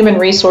 Chief Human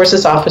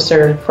Resources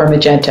Officer for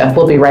Magento.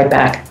 We'll be right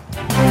back.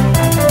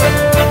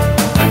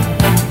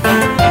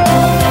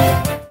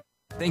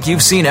 Think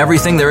you've seen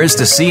everything there is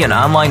to see in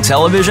online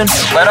television?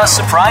 Let us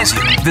surprise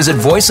you. Visit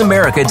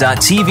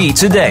voiceamerica.tv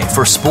today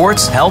for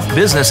sports, health,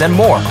 business, and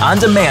more on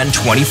demand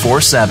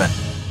 24/7.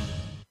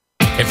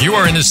 If you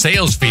are in the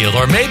sales field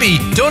or maybe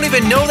don't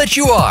even know that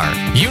you are,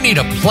 you need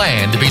a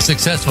plan to be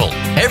successful.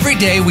 Every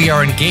day we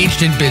are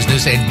engaged in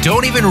business and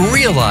don't even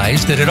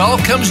realize that it all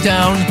comes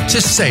down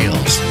to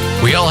sales.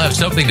 We all have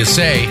something to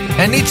say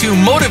and need to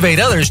motivate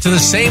others to the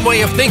same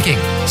way of thinking.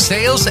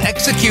 Sales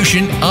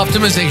Execution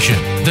Optimization,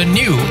 the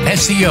new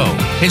SEO,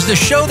 is the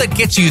show that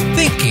gets you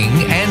thinking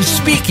and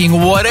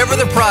speaking whatever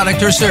the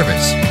product or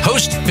service.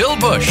 Host Phil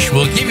Bush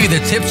will give you the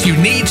tips you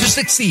need to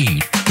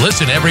succeed.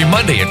 Listen every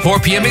Monday at 4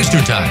 p.m.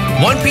 Eastern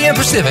Time, 1 p.m.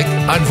 Pacific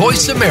on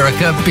Voice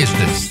America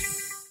Business.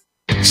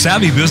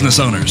 Savvy business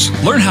owners,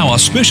 learn how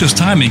auspicious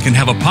timing can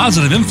have a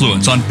positive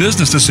influence on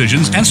business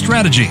decisions and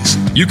strategies.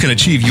 You can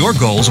achieve your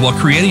goals while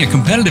creating a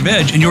competitive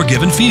edge in your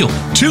given field.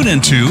 Tune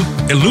into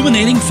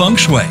Illuminating Feng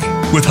Shui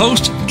with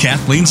host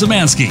Kathleen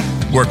Zemansky,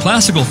 where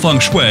classical feng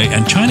shui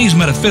and Chinese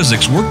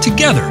metaphysics work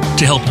together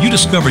to help you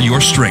discover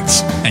your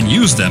strengths and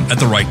use them at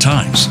the right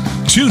times.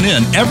 Tune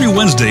in every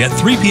Wednesday at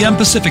 3 p.m.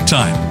 Pacific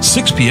Time,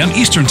 6 p.m.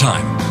 Eastern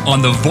Time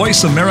on the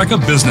Voice America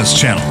Business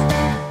Channel.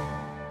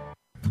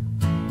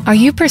 Are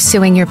you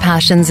pursuing your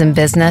passions in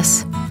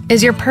business?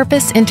 Is your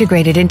purpose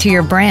integrated into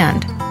your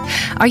brand?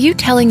 Are you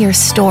telling your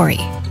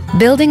story?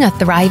 Building a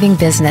thriving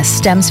business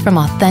stems from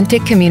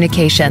authentic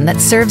communication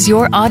that serves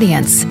your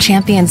audience,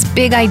 champions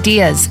big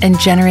ideas, and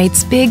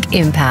generates big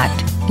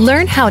impact.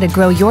 Learn how to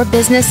grow your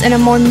business in a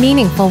more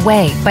meaningful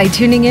way by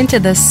tuning into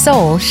the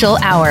Soulful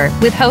Hour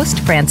with host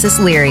Frances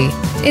Leary.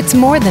 It's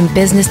more than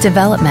business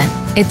development.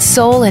 It's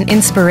soul and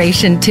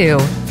inspiration, too.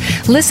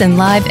 Listen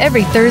live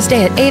every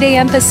Thursday at 8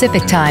 a.m.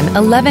 Pacific Time,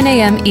 11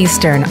 a.m.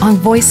 Eastern on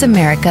Voice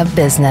America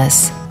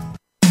Business.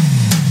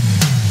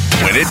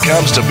 When it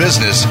comes to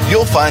business,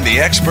 you'll find the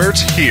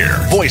experts here.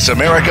 Voice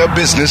America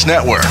Business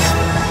Network.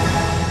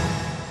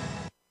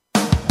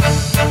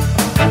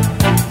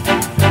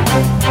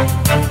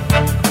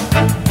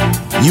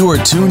 You are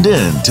tuned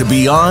in to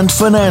Beyond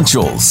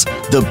Financials,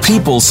 the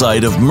people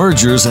side of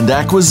mergers and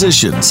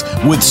acquisitions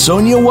with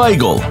Sonya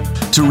Weigel.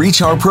 To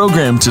reach our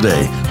program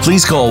today,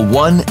 please call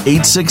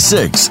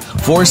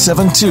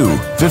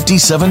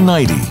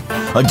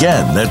 1-866-472-5790.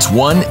 Again, that's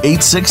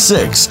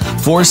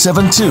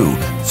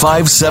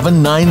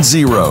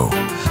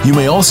 1-866-472-5790. You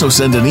may also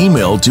send an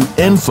email to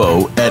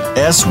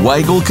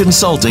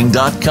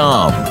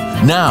info@sweigelconsulting.com.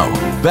 Now,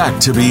 back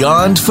to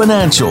Beyond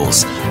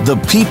Financials, the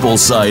people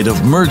side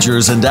of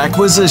mergers and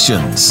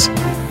acquisitions.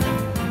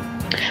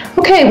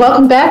 Okay,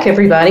 welcome back,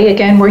 everybody.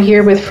 Again, we're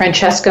here with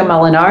Francesca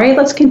Molinari.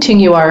 Let's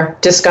continue our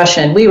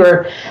discussion. We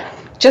were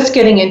just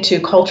getting into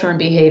culture and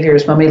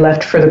behaviors when we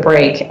left for the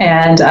break.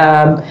 And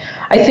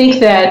I think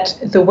that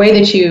the way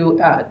that you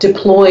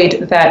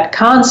deployed that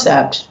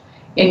concept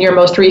in your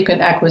most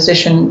recent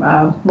acquisition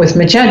with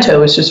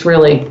Magento is just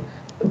really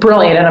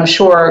brilliant, and I'm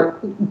sure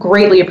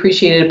greatly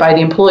appreciated by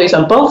the employees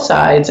on both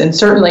sides, and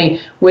certainly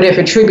would have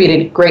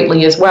attributed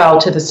greatly as well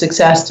to the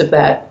success of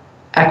that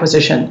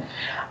acquisition.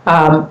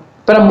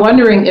 But I'm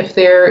wondering if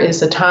there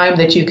is a time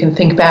that you can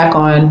think back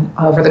on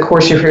over the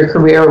course of your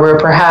career where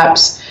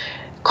perhaps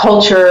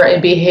culture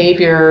and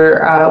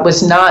behavior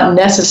was not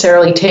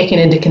necessarily taken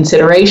into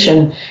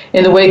consideration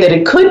in the way that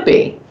it could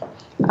be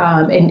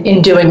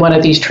in doing one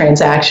of these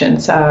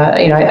transactions.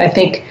 I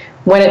think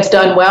when it's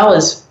done well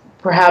is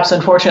perhaps,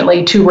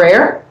 unfortunately, too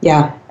rare.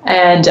 Yeah.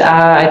 And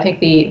I think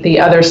the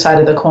other side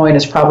of the coin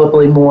is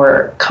probably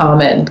more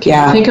common.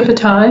 Can you think of a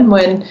time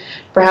when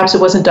perhaps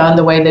it wasn't done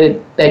the way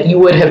that you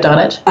would have done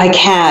it? I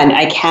can.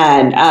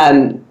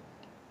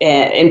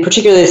 In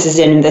particular, this is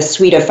in the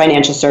suite of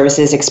financial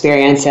services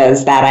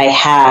experiences that I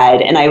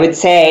had. And I would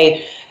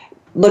say,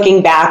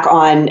 looking back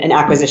on an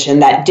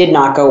acquisition that did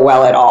not go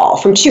well at all,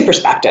 from two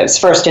perspectives.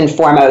 First and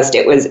foremost,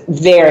 it was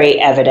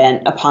very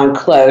evident upon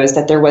close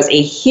that there was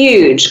a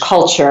huge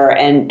culture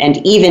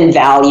and even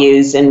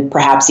values and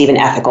perhaps even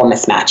ethical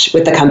mismatch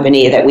with the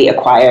company that we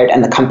acquired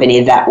and the company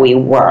that we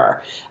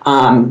were.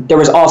 There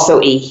was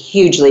also a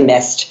hugely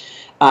missed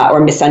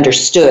or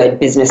misunderstood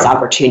business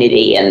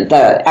opportunity, and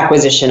the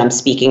acquisition I'm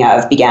speaking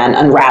of began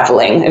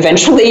unraveling.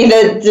 Eventually,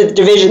 the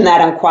division that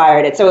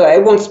acquired it, so I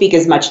won't speak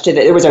as much to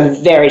that. There was a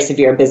very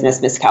severe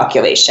business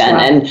miscalculation.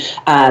 Wow.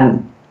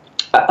 And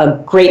a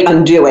great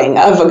undoing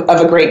of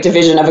a great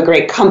division of a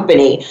great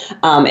company,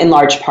 in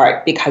large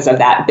part because of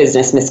that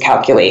business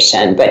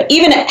miscalculation. But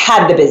even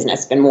had the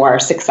business been more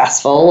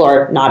successful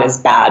or not as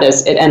bad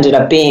as it ended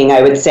up being,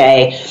 I would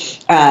say,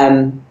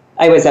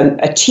 I was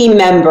a team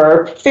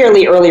member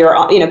pretty early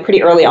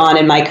on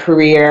in my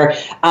career.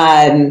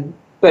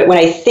 But when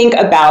I think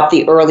about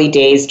the early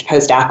days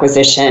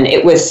post-acquisition,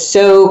 it was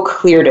so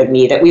clear to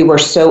me that we were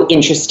so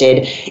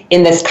interested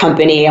in this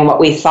company and what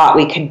we thought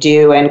we could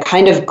do, and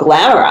kind of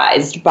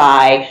glamorized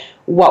by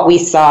what we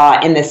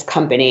saw in this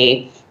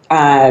company,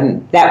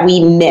 that we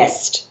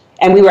missed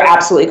And we were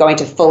absolutely going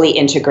to fully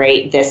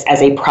integrate this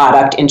as a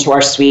product into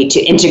our suite,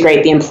 to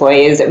integrate the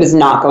employees. It was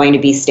not going to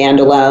be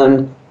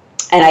standalone.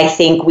 And I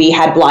think we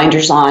had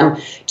blinders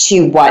on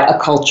to what a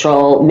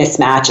cultural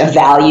mismatch, a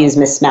values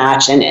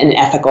mismatch, and an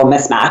ethical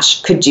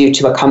mismatch could do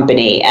to a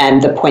company.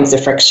 And the points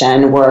of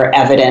friction were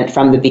evident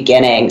from the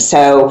beginning.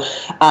 So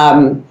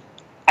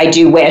I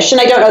do wish,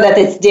 and I don't know that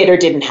this did or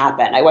didn't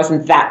happen. I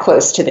wasn't that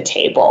close to the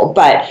table,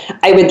 but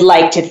I would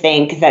like to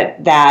think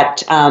that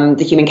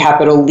the human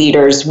capital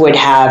leaders would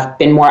have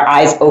been more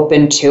eyes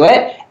open to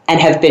it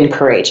and have been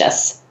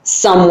courageous.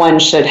 Someone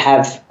should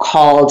have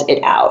called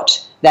it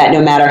out, that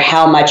no matter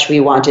how much we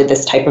wanted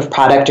this type of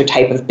product or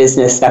type of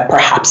business, that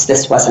perhaps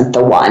this wasn't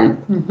the one.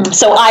 Mm-hmm.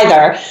 So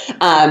either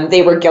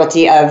they were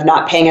guilty of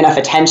not paying enough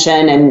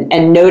attention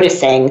and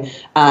noticing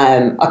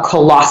a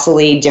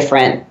colossally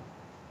different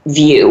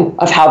view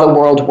of how the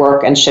world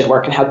worked and should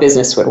work and how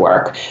business would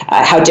work,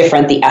 how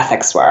different the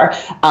ethics were,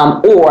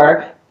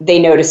 or they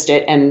noticed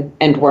it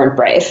and weren't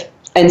brave.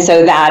 And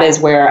so that is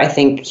where I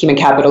think human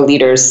capital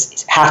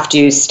leaders have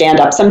to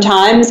stand up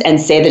sometimes and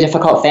say the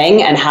difficult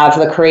thing and have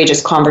the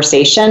courageous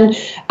conversation.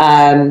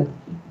 And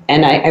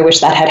I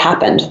wish that had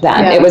happened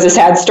then. Yeah. It was a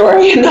sad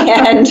story in the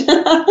end.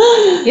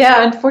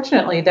 Yeah,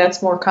 unfortunately,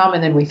 that's more common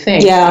than we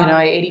think. Yeah.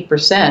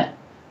 80%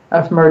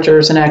 of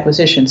mergers and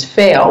acquisitions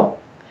fail.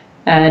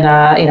 And,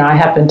 I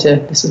happen to,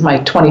 this is my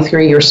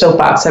 23-year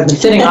soapbox I've been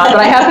sitting on, but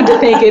I happen to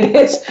think it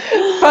is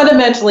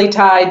fundamentally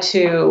tied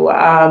to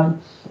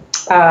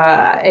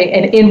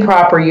an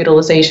improper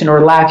utilization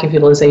or lack of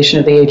utilization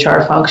of the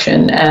HR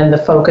function and the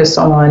focus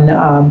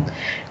on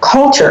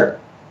culture.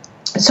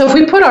 So if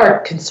we put our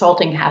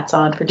consulting hats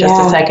on for just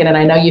a second, and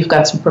I know you've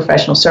got some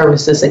professional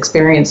services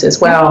experience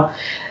as well,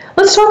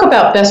 let's talk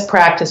about best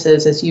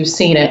practices as you've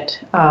seen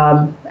it,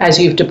 as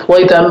you've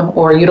deployed them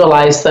or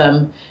utilized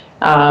them.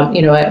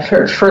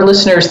 For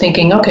listeners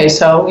thinking, okay,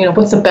 so,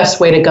 what's the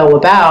best way to go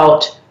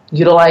about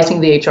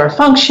utilizing the HR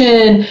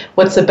function?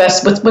 What's the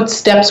best, what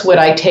steps would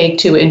I take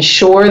to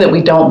ensure that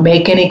we don't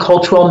make any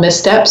cultural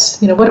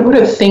missteps? What are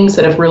the things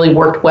that have really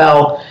worked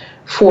well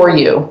for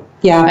you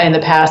in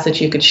the past that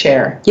you could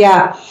share?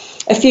 Yeah,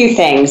 a few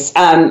things.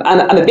 I'm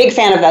a big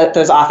fan of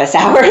those office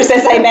hours,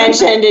 as I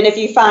mentioned, and if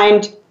you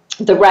find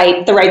the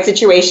right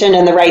situation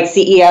and the right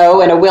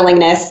CEO and a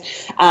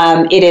willingness,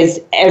 it is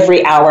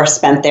every hour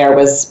spent there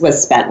was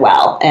spent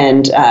well,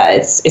 and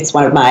it's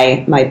one of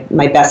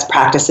my best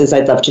practices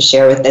I'd love to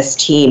share with this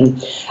team.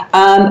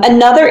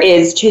 Another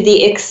is, to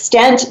the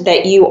extent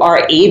that you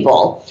are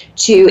able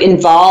to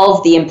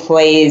involve the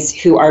employees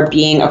who are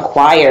being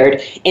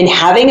acquired in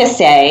having a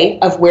say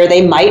of where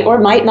they might or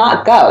might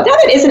not go. Now,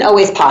 that isn't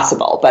always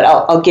possible, but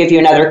I'll give you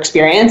another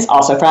experience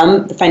also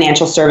from the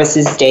financial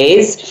services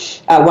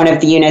days. One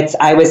of the units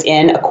I was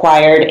in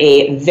acquired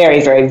a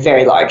very, very,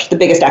 very large, the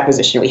biggest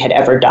acquisition we had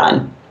ever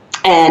done.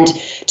 And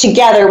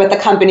together with the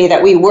company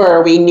that we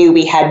knew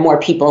we had more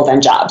people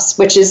than jobs,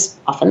 which is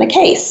often the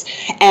case.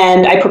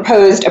 And I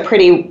proposed a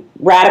pretty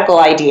radical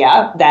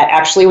idea that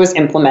actually was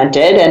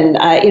implemented, and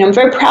I'm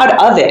very proud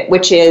of it,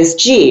 which is,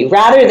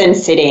 rather than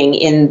sitting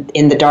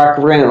in the dark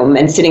room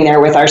and sitting there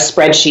with our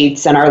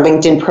spreadsheets and our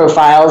LinkedIn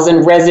profiles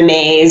and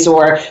resumes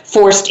or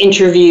forced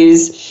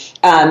interviews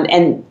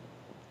and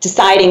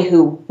deciding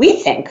who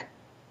we think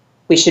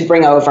we should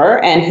bring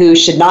over and who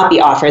should not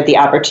be offered the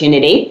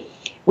opportunity,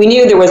 we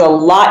knew there was a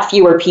lot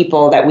fewer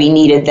people that we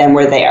needed than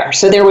were there.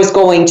 So there was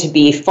going to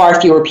be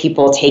far fewer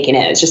people taken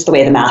in. It's just the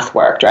way the math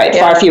worked, right?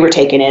 Yeah. Far fewer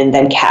taken in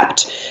than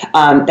kept.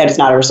 That is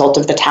not a result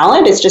of the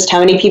talent. It's just how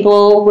many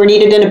people were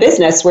needed in a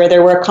business where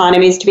there were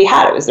economies to be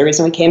had. It was the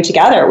reason we came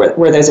together,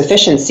 were those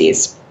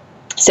efficiencies.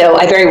 So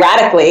I very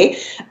radically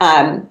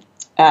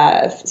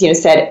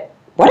said,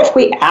 what if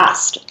we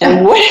asked?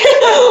 And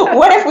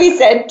what if we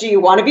said, do you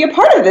want to be a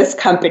part of this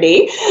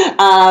company?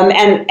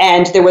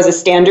 And there was a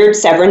standard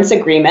severance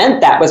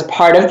agreement that was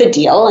part of the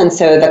deal. And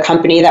so the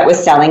company that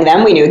was selling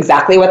them, we knew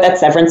exactly what that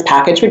severance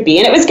package would be.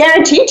 And it was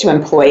guaranteed to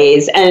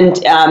employees. And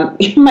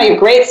my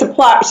great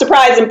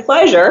surprise and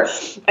pleasure,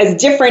 as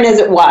different as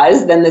it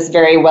was than this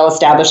very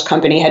well-established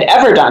company had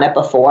ever done it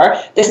before,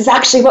 this is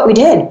actually what we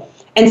did.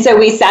 And so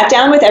we sat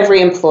down with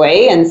every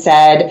employee and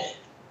said,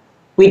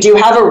 we do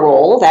have a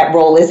role. That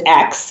role is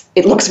X.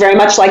 It looks very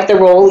much like the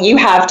role you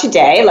have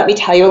today. Let me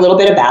tell you a little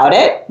bit about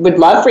it. Would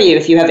love for you,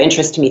 if you have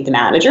interest, to meet the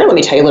manager. Let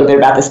me tell you a little bit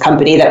about this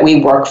company that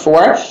we work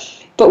for.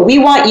 But we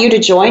want you to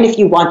join if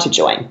you want to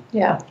join.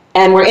 Yeah.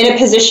 And we're in a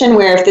position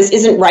where if this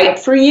isn't right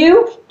for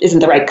you, isn't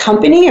the right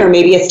company, or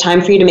maybe it's time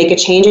for you to make a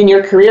change in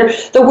your career,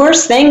 the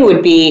worst thing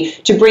would be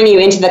to bring you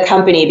into the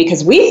company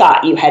because we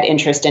thought you had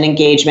interest and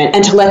engagement,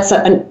 and to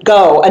let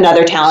go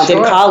another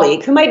talented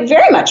colleague who might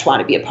very much want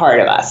to be a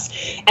part of us.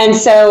 And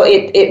so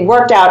it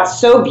worked out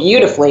so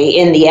beautifully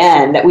in the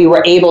end that we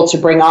were able to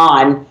bring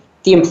on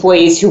the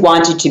employees who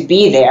wanted to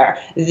be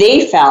there,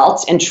 they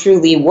felt and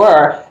truly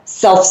were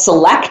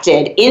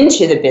self-selected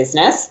into the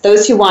business.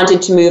 Those who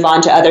wanted to move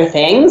on to other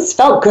things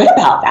felt good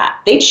about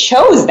that. They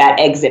chose that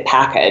exit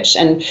package.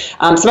 And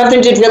some of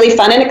them did really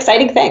fun and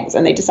exciting things.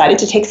 And they decided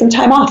to take some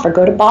time off or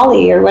go to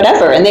Bali or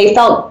whatever. And they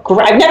felt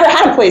great. I've never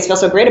had employees feel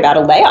so great about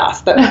a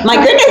layoff. But my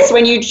goodness,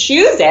 when you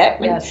choose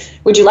it,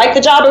 would you like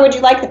the job or would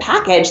you like the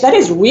package? That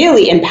is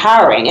really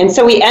empowering. And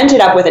so we ended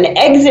up with an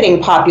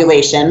exiting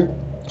population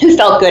who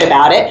felt good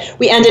about it.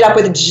 We ended up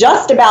with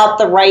just about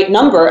the right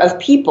number of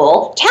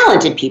people,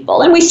 talented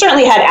people. And we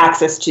certainly had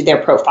access to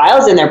their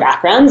profiles and their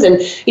backgrounds. And,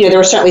 there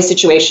were certainly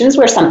situations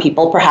where some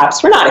people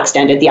perhaps were not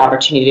extended the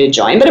opportunity to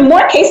join. But in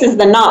more cases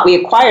than not, we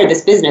acquired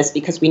this business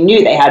because we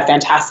knew they had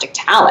fantastic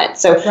talent.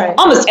 So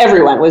almost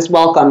everyone was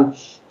welcome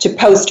to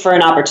post for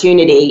an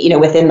opportunity,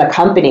 within the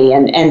company.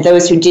 And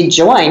those who did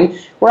join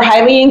were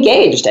highly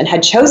engaged and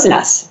had chosen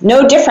us.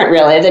 No different,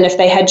 really, than if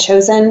they had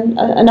chosen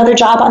another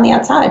job on the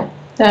outside.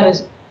 That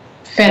is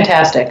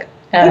fantastic,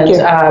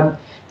 and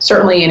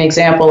certainly an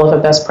example of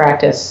a best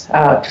practice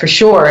for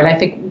sure. And I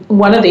think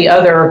one of the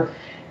other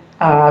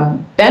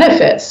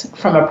benefits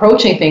from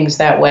approaching things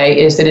that way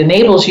is it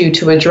enables you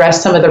to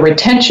address some of the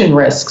retention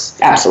risks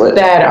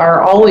that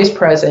are always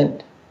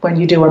present when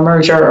you do a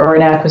merger or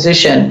an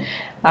acquisition.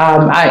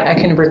 I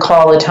can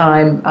recall a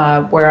time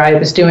where I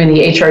was doing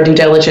the HR due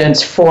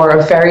diligence for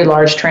a very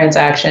large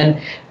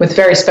transaction with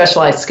very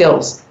specialized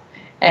skills,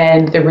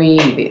 and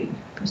the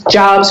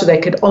jobs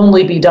that could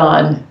only be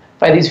done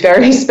by these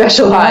very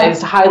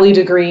specialized, highly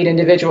degreed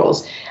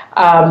individuals.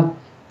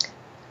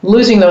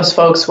 Losing those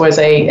folks was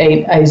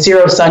a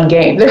zero-sum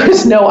game. There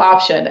was no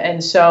option.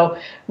 And so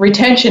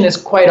retention is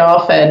quite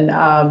often,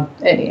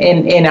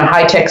 in a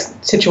high-tech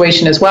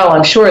situation as well,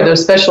 I'm sure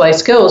those specialized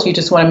skills, you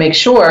just want to make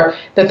sure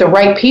that the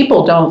right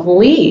people don't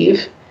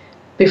leave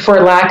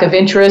for lack of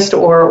interest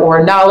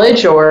or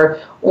knowledge or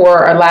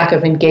a lack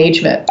of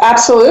engagement.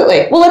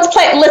 Absolutely. Well, let's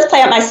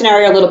play out my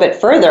scenario a little bit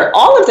further.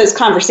 All of those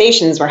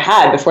conversations were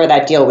had before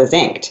that deal was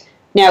inked.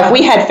 Now, if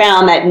we had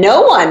found that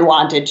no one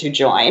wanted to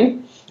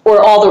join,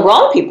 or all the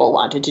wrong people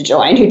wanted to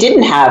join who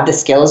didn't have the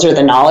skills or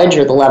the knowledge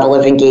or the level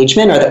of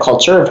engagement or the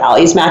culture or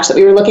values match that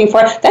we were looking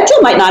for, that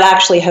deal might not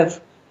actually have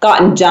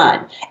gotten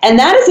done. And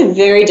that is a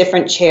very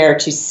different chair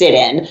to sit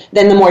in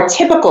than the more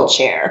typical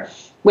chair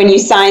when you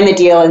sign the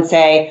deal and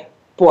say,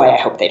 boy, I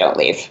hope they don't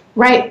leave.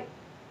 Right.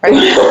 So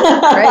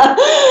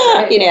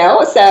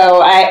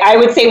I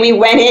would say we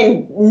went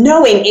in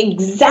knowing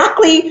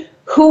exactly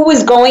who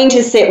was going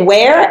to sit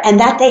where and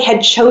that they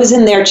had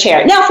chosen their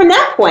chair. Now, from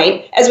that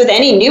point, as with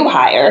any new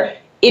hire,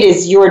 it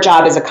is your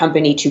job as a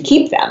company to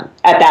keep them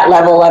at that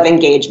level of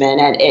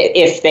engagement. And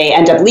if they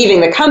end up leaving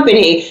the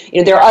company,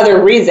 there are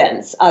other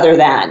reasons other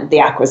than the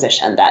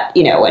acquisition that,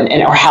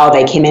 or how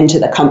they came into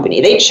the company.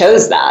 They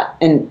chose that,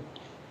 and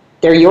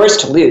they're yours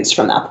to lose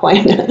from that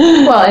point.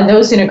 Well, and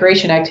those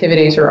integration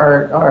activities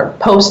are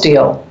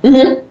post-deal.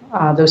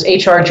 Mm-hmm. Those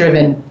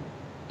HR-driven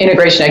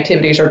integration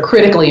activities are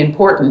critically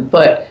important,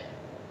 but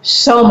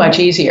so much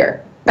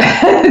easier.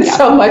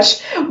 So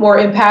much more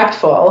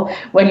impactful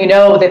when you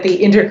know that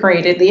the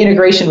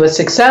integration was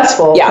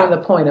successful from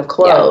the point of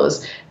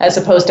close, as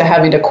opposed to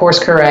having to course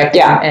correct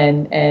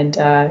and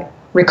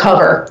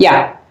recover.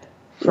 Yeah.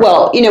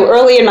 Well,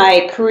 early in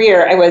my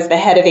career, I was the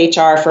head of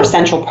HR for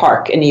Central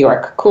Park in New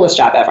York. Coolest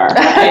job ever.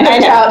 I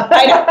know.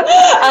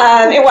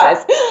 It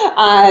was.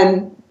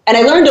 And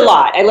I learned a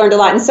lot. I learned a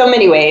lot in so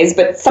many ways,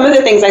 but some of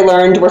the things I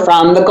learned were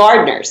from the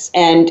gardeners.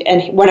 And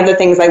one of the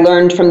things I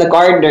learned from the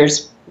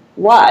gardeners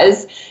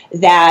was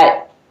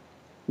that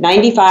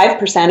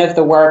 95% of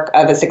the work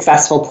of a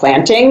successful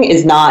planting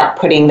is not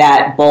putting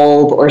that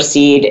bulb or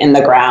seed in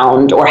the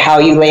ground or how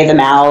you lay them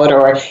out,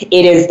 or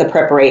it is the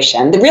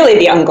preparation, really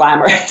the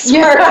unglamorous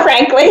work,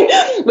 frankly.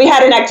 We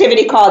had an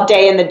activity called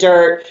Day in the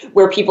Dirt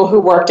where people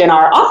who worked in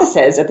our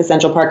offices at the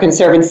Central Park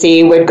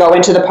Conservancy would go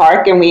into the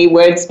park and we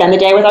would spend the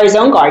day with our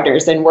zone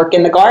gardeners and work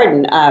in the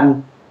garden.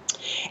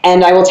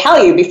 And I will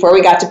tell you, before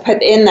we got to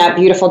put in that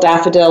beautiful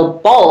daffodil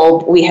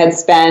bulb, we had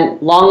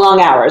spent long,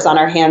 long hours on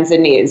our hands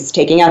and knees,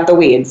 taking out the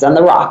weeds on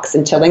the rocks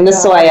and tilling the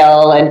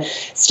soil and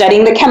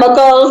studying the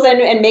chemicals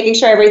and making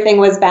sure everything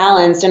was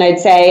balanced. And I'd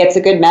say it's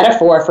a good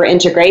metaphor for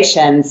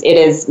integrations. It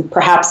is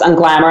perhaps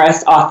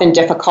unglamorous, often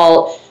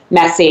difficult,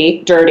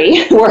 messy,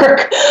 dirty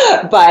work.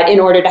 But in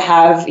order to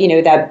have,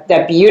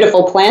 that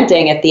beautiful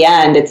planting at the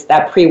end, it's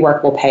that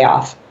pre-work will pay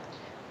off.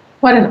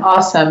 What an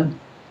awesome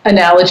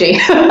analogy.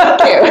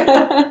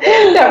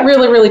 That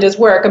really, really does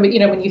work. I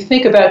mean, when you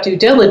think about due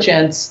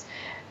diligence,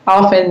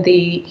 often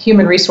the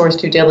human resource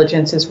due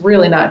diligence is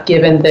really not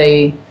given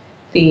the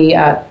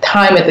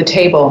time at the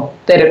table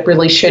that it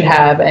really should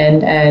have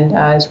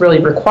and is really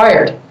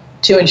required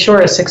to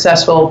ensure a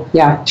successful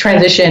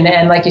transition.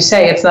 And like you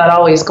say, it's not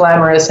always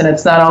glamorous and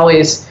it's not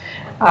always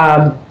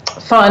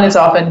fun. It's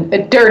often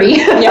dirty.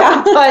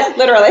 Yeah, but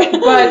literally.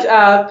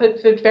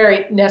 But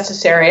very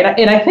necessary.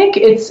 And I think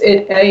it's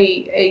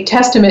a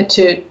testament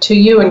to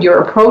you and your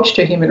approach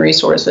to human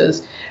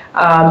resources,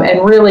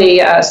 and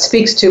really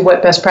speaks to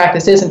what best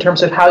practice is in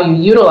terms of how you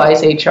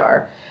utilize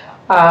HR.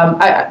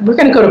 We're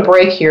going to go to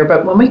break here,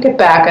 but when we get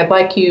back, I'd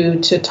like you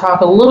to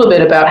talk a little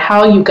bit about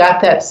how you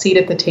got that seat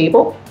at the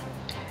table.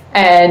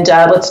 And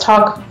let's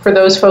talk for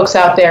those folks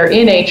out there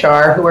in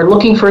HR who are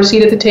looking for a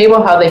seat at the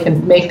table, how they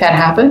can make that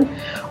happen.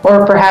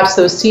 Or perhaps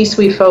those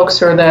C-suite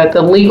folks or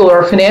the legal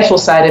or financial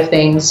side of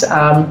things,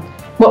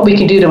 what we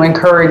can do to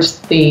encourage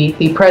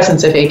the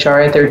presence of HR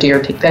at their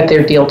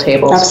deal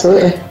tables.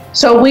 Absolutely.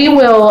 So we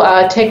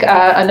will take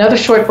another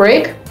short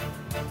break,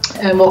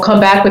 and we'll come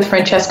back with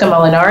Francesca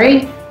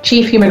Molinari,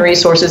 Chief Human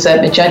Resources at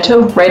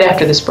Magento, right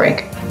after this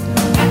break.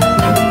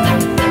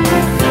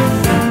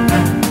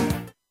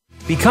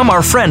 Become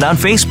our friend on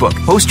Facebook.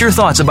 Post your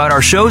thoughts about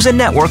our shows and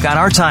network on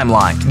our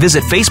timeline.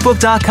 Visit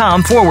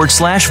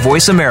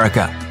facebook.com/Voice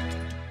America.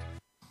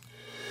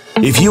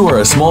 If you are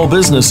a small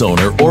business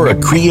owner or a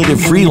creative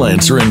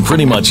freelancer in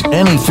pretty much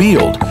any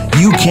field,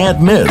 you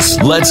can't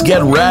miss Let's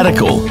Get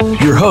Radical.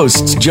 Your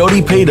hosts,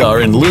 Jody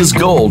Padar and Liz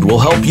Gold, will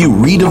help you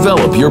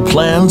redevelop your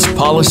plans,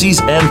 policies,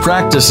 and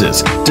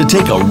practices to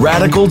take a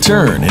radical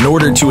turn in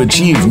order to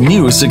achieve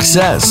new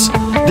success.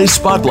 They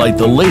spotlight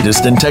the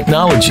latest in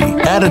technology,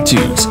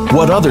 attitudes,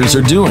 what others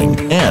are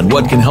doing, and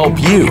what can help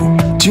you.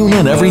 Tune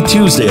in every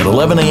Tuesday at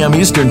 11 a.m.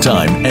 Eastern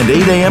Time and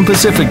 8 a.m.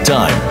 Pacific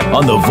Time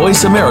on the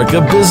Voice America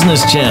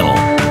Business Channel.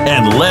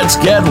 And let's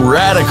get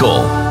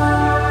radical.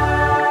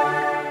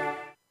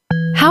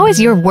 How is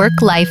your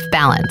work-life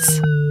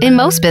balance? In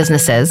most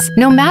businesses,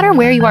 no matter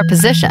where you are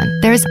positioned,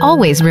 there is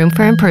always room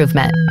for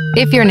improvement.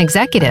 If you're an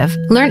executive,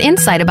 learn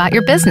insight about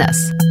your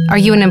business. Are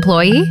you an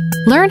employee?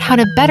 Learn how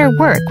to better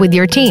work with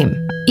your team.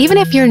 Even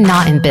if you're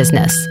not in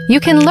business, you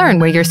can learn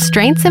where your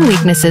strengths and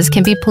weaknesses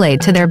can be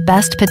played to their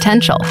best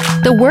potential.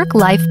 The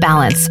Work-Life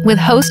Balance with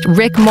host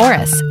Rick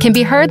Morris can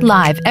be heard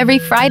live every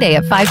Friday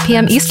at 5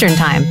 p.m. Eastern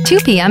Time,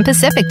 2 p.m.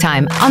 Pacific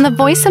Time on the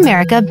Voice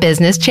America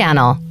Business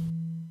Channel.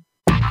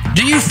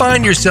 Do you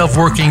find yourself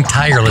working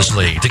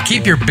tirelessly to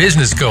keep your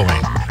business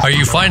going? Are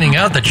you finding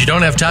out that you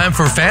don't have time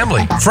for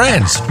family,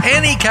 friends,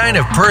 any kind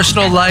of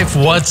personal life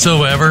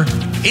whatsoever?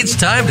 It's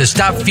time to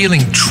stop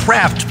feeling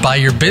trapped by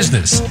your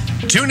business.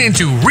 Tune in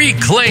to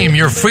Reclaim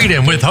Your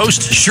Freedom with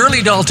host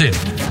Shirley Dalton.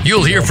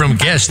 You'll hear from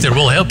guests that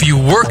will help you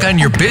work on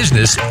your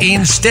business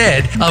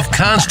instead of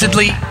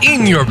constantly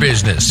in your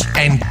business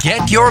and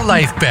get your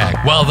life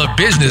back while the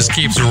business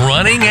keeps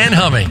running and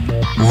humming.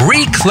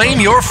 Reclaim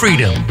Your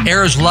Freedom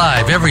airs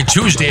live every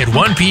Tuesday at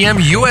 1 p.m.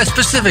 U.S.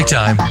 Pacific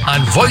Time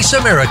on Voice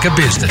America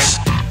Business.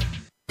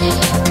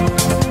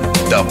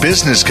 The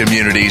business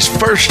community's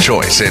first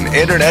choice in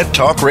Internet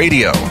Talk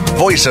Radio.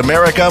 Voice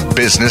America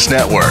Business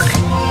Network.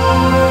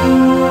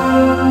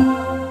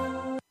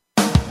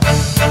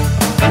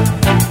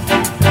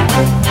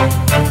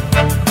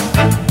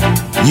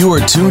 You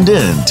are tuned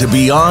in to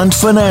Beyond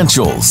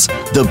Financials,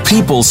 the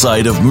people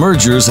side of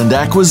mergers and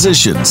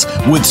acquisitions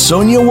with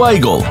Sonya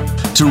Weigel.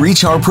 To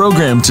reach our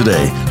program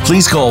today,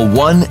 please call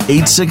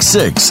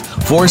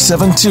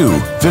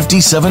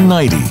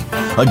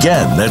 1-866-472-5790.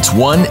 Again, that's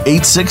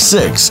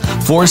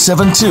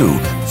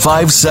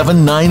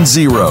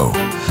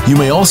 1-866-472-5790. You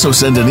may also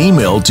send an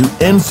email to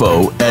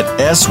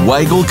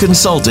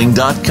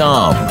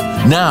info@sweigelconsulting.com.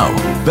 Now,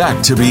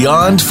 back to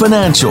Beyond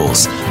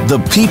Financials, the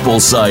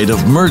people side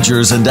of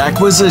mergers and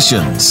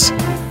acquisitions.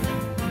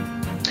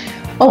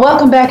 Well,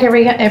 welcome back,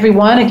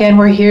 everyone. Again,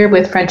 we're here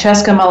with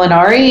Francesca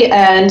Molinari,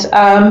 and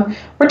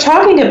we're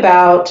talking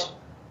about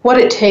what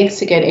it takes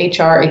to get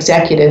HR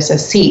executives a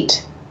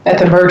seat at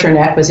the merger and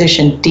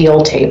acquisition deal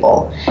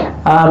table.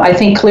 I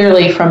think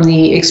clearly from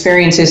the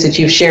experiences that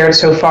you've shared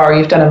so far,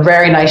 you've done a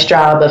very nice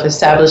job of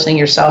establishing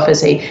yourself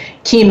as a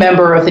key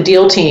member of the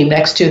deal team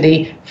next to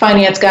the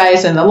finance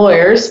guys and the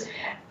lawyers.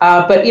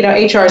 But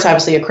HR is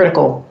obviously a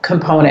critical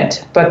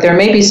component. But there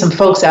may be some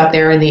folks out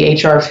there in the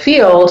HR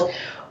field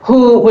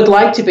who would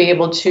like to be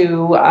able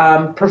to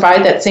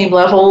provide that same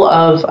level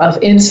of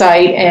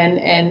insight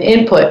and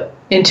input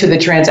into the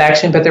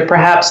transaction, but they're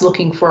perhaps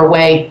looking for a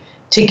way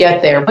to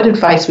get there. What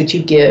advice would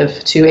you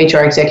give to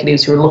HR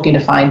executives who are looking to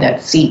find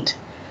that seat?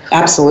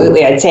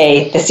 Absolutely. I'd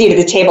say the seat at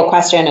the table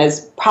question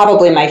is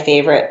probably my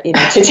favorite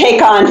to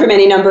take on from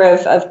any number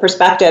of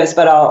perspectives,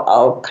 but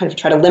I'll kind of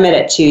try to limit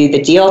it to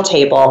the deal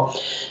table.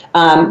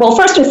 Well,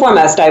 first and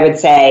foremost, I would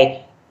say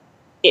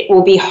it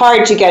will be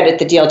hard to get at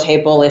the deal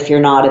table if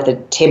you're not at the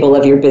table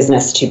of your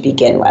business to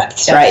begin with,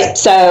 yes. Right?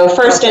 So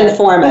first and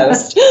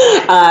foremost,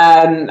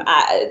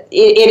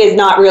 it is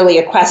not really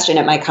a question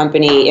at my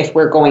company if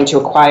we're going to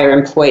acquire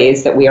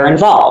employees that we are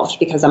involved,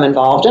 because I'm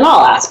involved in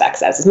all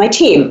aspects, as is my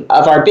team,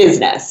 of our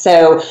business.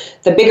 So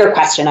the bigger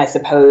question, I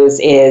suppose,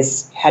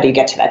 is how do you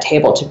get to that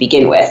table to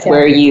begin with,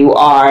 where you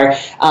are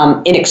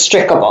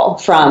inextricable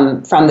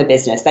from the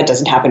business. That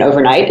doesn't happen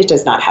overnight. It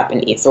does not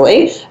happen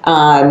easily.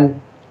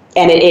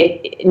 And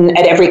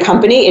at every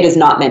company, it is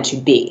not meant to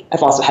be.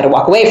 I've also had to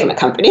walk away from a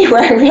company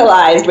where I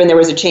realized when there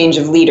was a change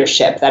of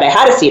leadership that I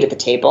had a seat at the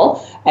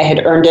table. I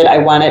had earned it, I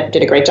won it,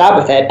 did a great job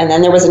with it. And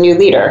then there was a new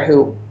leader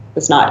who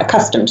was not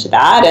accustomed to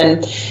that.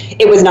 And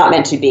it was not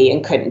meant to be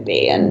and couldn't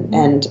be.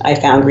 And I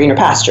found greener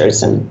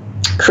pastures and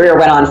career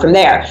went on from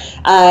there.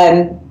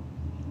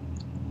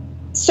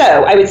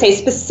 So I would say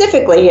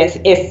specifically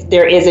if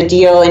there is a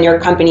deal in your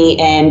company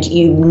and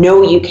you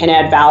know you can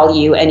add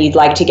value and you'd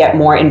like to get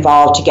more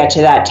involved to get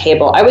to that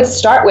table, I would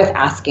start with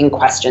asking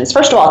questions.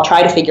 First of all,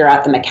 try to figure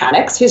out the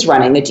mechanics. Who's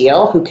running the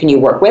deal? Who can you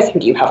work with? Who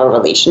do you have a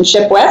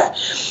relationship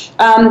with?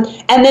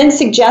 And then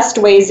suggest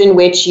ways in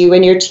which you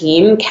and your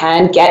team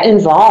can get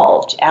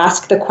involved.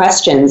 Ask the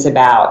questions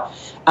about,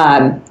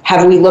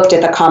 have we looked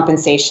at the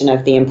compensation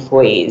of the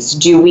employees?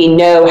 Do we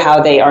know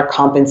how they are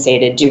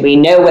compensated? Do we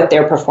know what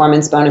their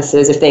performance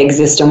bonuses, if they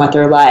exist, and what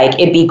they're like?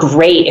 It'd be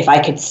great if I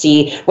could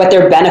see what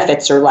their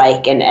benefits are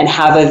like and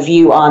have a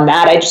view on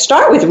that. I'd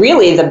start with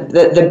really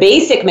the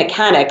basic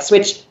mechanics,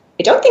 which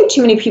I don't think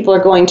too many people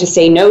are going to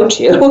say no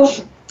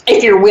to.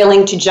 If you're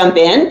willing to jump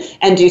in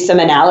and do some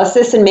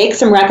analysis and make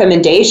some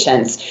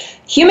recommendations.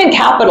 Human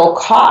capital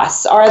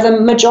costs are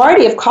the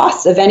majority of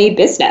costs of any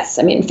business.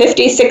 I mean,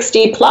 50,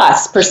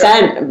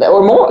 60+%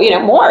 or more,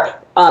 more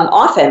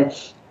often.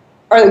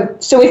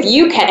 So if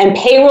you can, and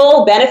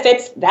payroll,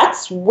 benefits,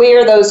 that's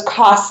where those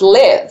costs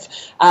live.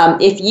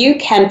 If you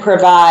can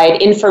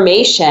provide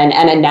information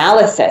and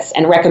analysis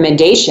and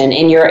recommendation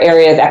in your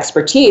area of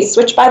expertise,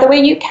 which, by the way,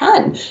 you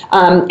can,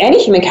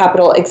 any human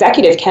capital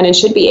executive can and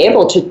should be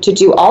able to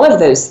do all of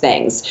those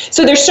things.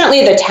 So there's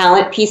certainly the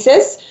talent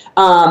pieces,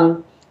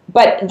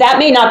 but that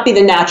may not be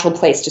the natural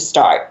place to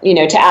start,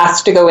 to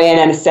ask to go in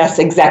and assess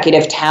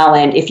executive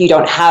talent if you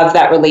don't have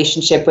that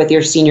relationship with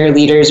your senior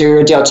leaders or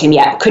your deal team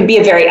yet. Could be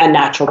a very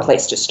unnatural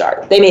place to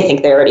start. They may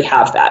think they already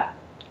have that.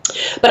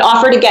 But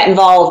offer to get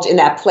involved in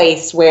that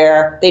place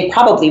where they'd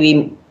probably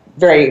be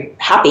very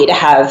happy to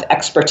have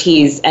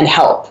expertise and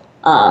help.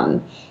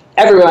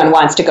 Everyone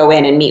wants to go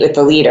in and meet with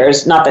the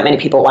leaders. Not that many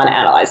people want to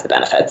analyze the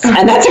benefits.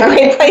 And that's a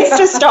great place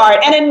to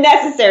start and a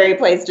necessary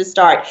place to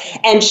start.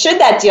 And should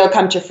that deal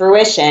come to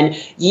fruition,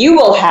 you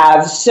will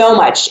have so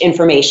much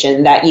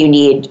information that you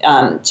need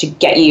to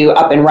get you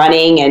up and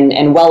running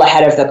and well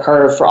ahead of the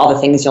curve for all the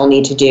things you'll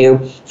need to do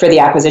for the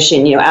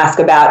acquisition. Ask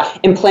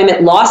about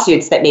employment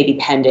lawsuits that may be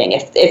pending.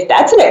 If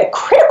that's a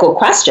critical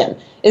question,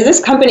 is this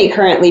company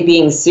currently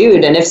being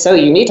sued? And if so,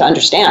 you need to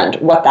understand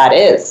what that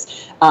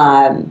is.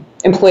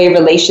 Employee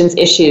relations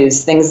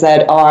issues, things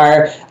that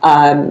are,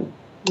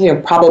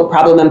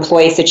 problem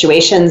employee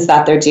situations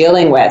that they're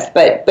dealing with.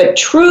 But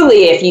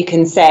truly, if you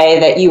can say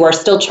that you are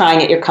still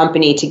trying at your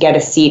company to get a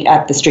seat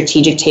at the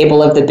strategic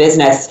table of the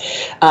business,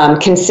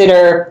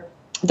 consider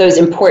those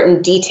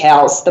important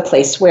details the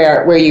place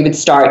where you would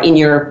start in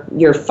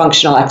your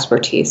functional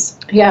expertise.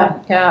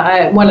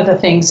 Yeah. One of the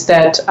things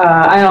that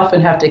I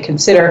often have to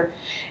consider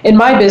in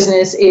my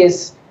business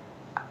is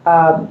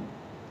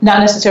not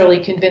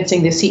necessarily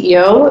convincing the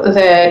CEO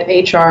that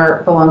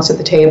HR belongs at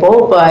the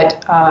table,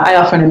 but I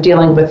often am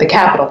dealing with the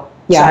capital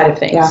side of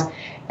things. Yeah.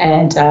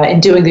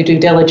 And doing the due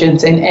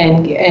diligence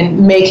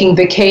and making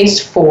the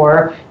case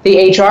for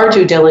the HR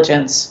due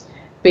diligence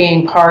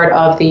being part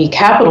of the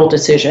capital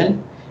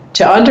decision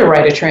to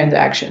underwrite a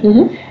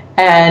transaction,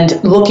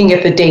 and looking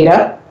at the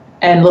data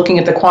and looking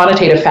at the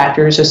quantitative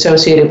factors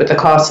associated with the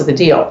cost of the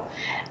deal.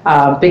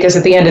 Because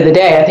at the end of the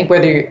day, I think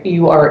whether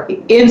you are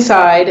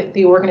inside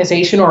the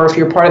organization or if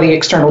you're part of the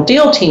external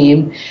deal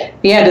team, at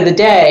the end of the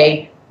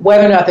day,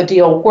 whether or not the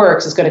deal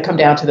works is going to come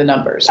down to the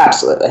numbers.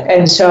 Absolutely.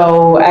 And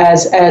so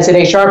as an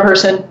HR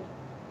person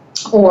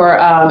or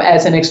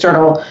as an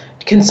external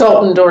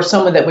consultant or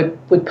someone that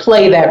would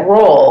play that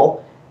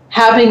role,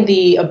 having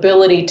the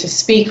ability to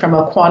speak from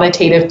a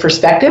quantitative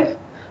perspective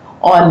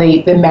on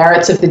the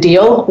merits of the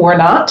deal or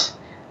not,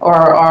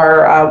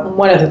 are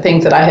one of the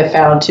things that I have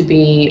found to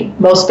be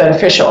most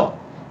beneficial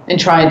in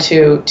trying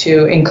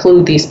to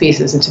include these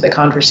pieces into the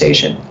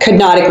conversation. Could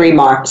not agree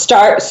more.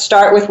 Start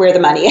with where the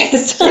money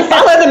is.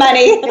 Follow the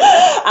money.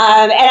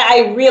 And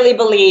I really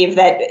believe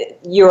that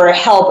your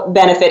help,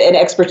 benefit, and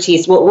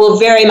expertise will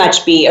very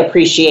much be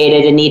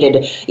appreciated and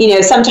needed.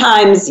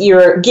 Sometimes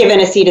you're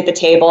given a seat at the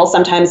table.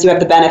 Sometimes you have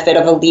the benefit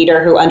of a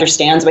leader who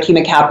understands what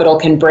human capital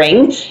can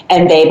bring,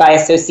 and they, by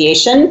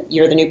association,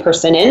 you're the new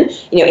person in,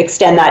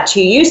 extend that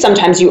to you.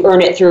 Sometimes you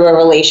earn it through a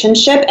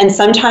relationship, and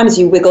sometimes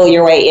you wiggle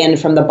your way in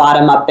from the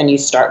bottom up and you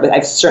start with,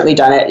 I've certainly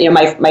done it.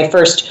 My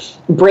first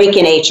break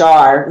in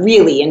HR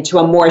really into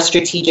a more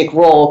strategic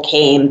role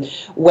came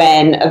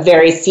when a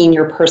very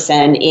senior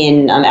person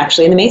in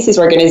actually in the Macy's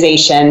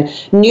organization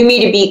knew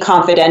me to be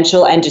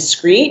confidential and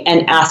discreet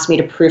and asked me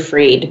to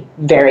proofread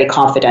very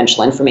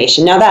confidential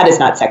information. Now that is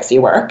not sexy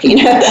work, and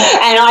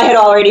I had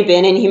already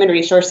been in human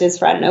resources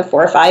for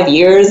 4 or 5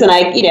 years, and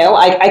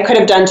I could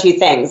have done two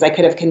things. I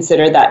could have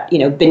considered that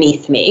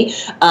beneath me.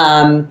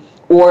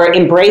 Or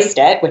embraced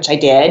it, which I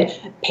did,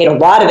 paid a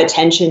lot of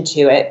attention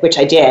to it, which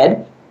I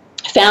did,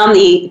 found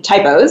the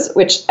typos,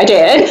 which I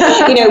did,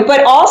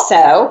 but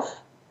also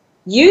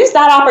used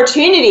that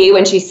opportunity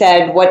when she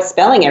said, what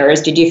spelling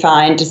errors did you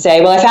find, to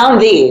say, well, I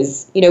found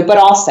these, but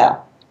also,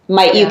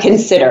 might you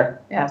consider,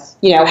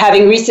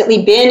 having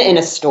recently been in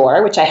a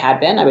store, which I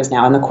had been, I was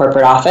now in the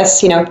corporate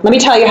office, let me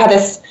tell you how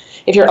this,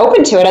 if you're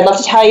open to it, I'd love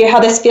to tell you how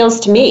this feels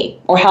to me,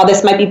 or how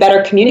this might be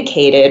better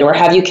communicated, or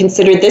have you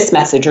considered this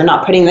message or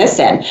not putting this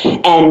in?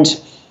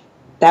 And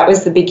that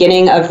was the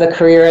beginning of the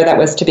career that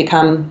was to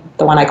become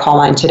the one I call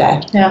mine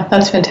today. Yeah,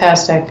 that's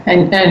fantastic.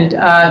 And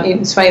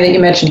it's funny that you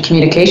mentioned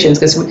communications,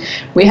 because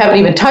we haven't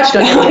even touched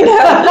on it.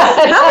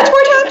 How much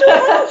more time do we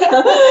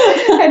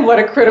have? And what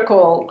a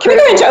critical... Can we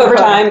go into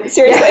overtime?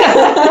 Seriously.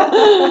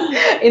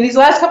 In these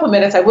last couple of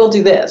minutes, I will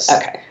do this.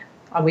 Okay.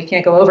 We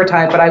can't go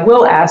overtime, but I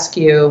will ask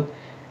you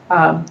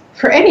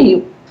for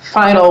any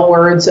final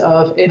words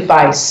of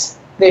advice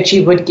that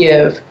you would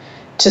give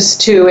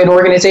to an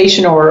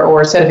organization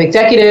or a set of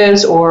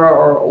executives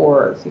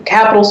or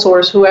capital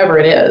source, whoever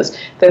it is,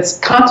 that's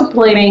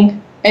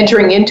contemplating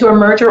entering into a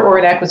merger or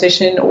an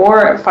acquisition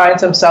or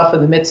finds himself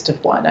in the midst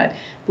of one. I'd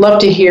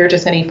love to hear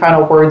just any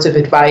final words of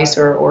advice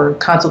or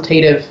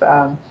consultative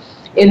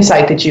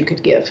insight that you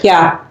could give.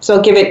 Yeah,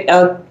 so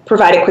I'll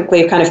provide it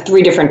quickly of kind of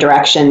three different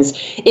directions.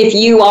 If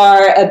you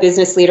are a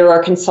business leader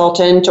or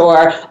consultant,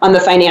 or on the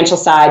financial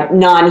side,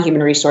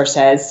 non-human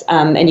resources,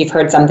 and you've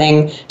heard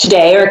something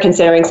today or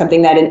considering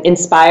something that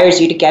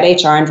inspires you to get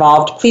HR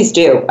involved, please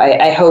do.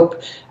 I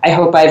hope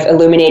I've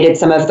illuminated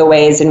some of the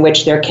ways in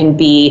which there can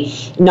be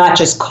not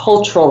just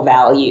cultural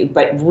value,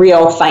 but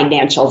real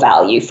financial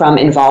value from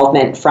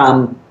involvement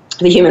from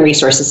the human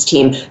resources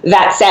team.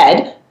 That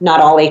said, not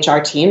all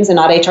HR teams and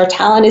not HR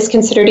talent is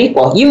considered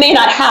equal. You may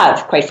not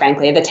have, quite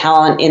frankly, the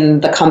talent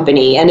in the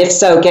company. And if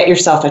so, get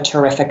yourself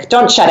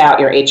don't shut out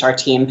your HR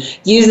team.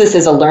 Use this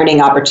as a learning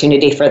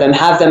opportunity for them.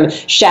 Have them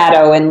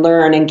shadow and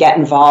learn and get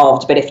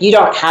involved. But if you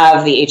don't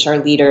have the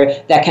HR leader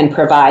that can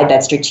provide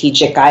that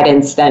strategic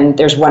guidance, then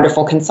there's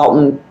wonderful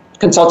consulting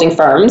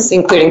firms,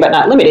 including but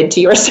not limited to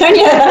yours,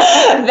 Sonya,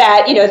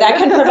 that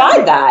can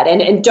provide that.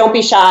 And don't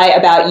be shy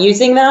about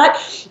using that.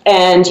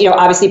 And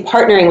obviously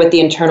partnering with the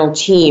internal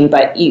team,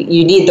 but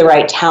you need the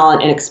right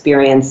talent and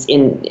experience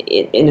in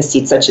a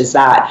seat such as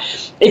that.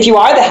 If you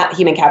are the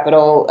human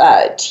capital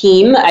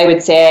team, I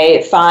would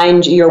say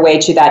find your way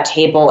to that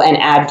table and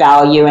add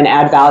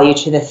value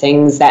to the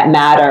things that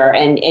matter,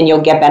 and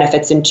you'll get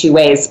benefits in two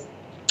ways.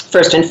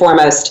 First and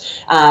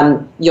foremost,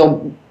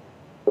 you'll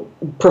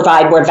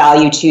provide more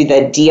value to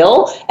the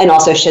deal, and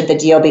also should the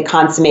deal be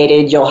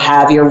consummated, you'll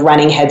have your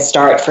running head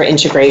start for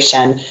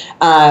integration.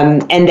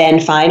 And then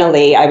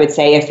finally, I would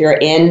say if you're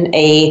in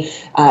a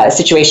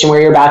situation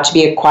where you're about to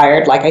be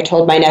acquired, like I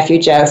told my nephew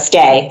Joe,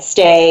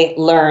 stay,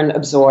 learn,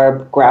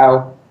 absorb,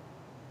 grow.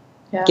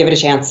 Yeah. Give it a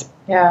chance.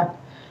 Yeah.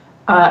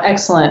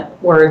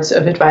 Excellent words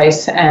of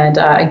advice, and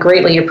I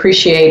greatly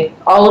appreciate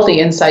all of the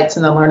insights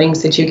and the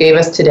learnings that you gave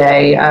us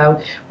today.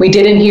 We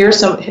did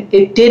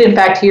in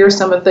fact hear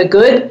some of the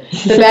good,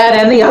 the bad,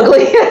 and the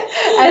ugly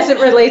as it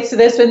relates to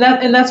this, and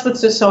that's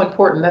what's just so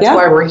important. That's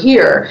why we're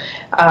here,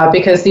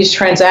 because these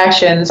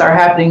transactions are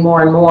happening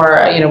more and more.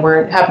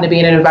 We happen to be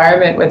in an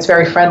environment that's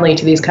very friendly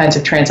to these kinds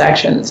of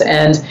transactions,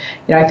 and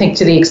I think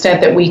to the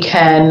extent that we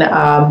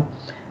can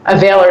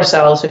avail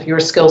ourselves of your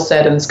skill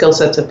set and the skill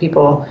sets of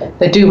people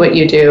that do what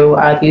you do,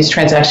 these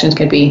transactions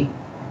can be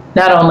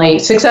not only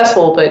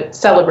successful, but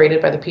celebrated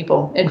by the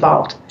people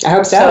involved. I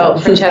hope so. So,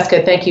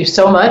 Francesca, thank you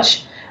so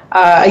much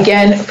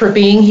again for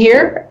being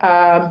here.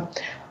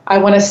 I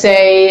want to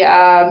say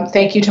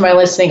thank you to my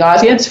listening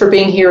audience for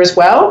being here as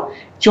well.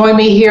 Join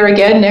me here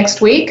again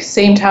next week,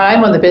 same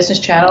time on the Business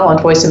Channel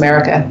on Voice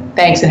America.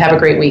 Thanks, and have a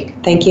great week.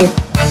 Thank you.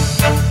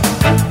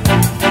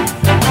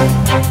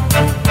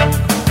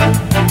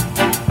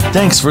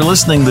 Thanks for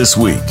listening this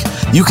week.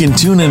 You can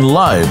tune in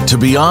live to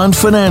Beyond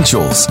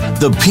Financials,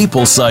 the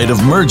people side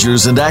of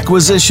mergers and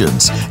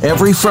acquisitions,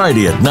 every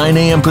Friday at 9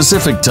 a.m.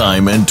 Pacific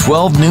Time and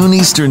 12 noon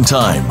Eastern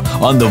Time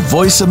on the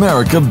Voice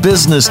America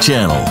Business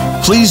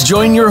Channel. Please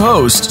join your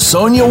host,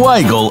 Sonya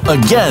Weigel,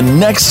 again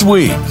next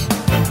week.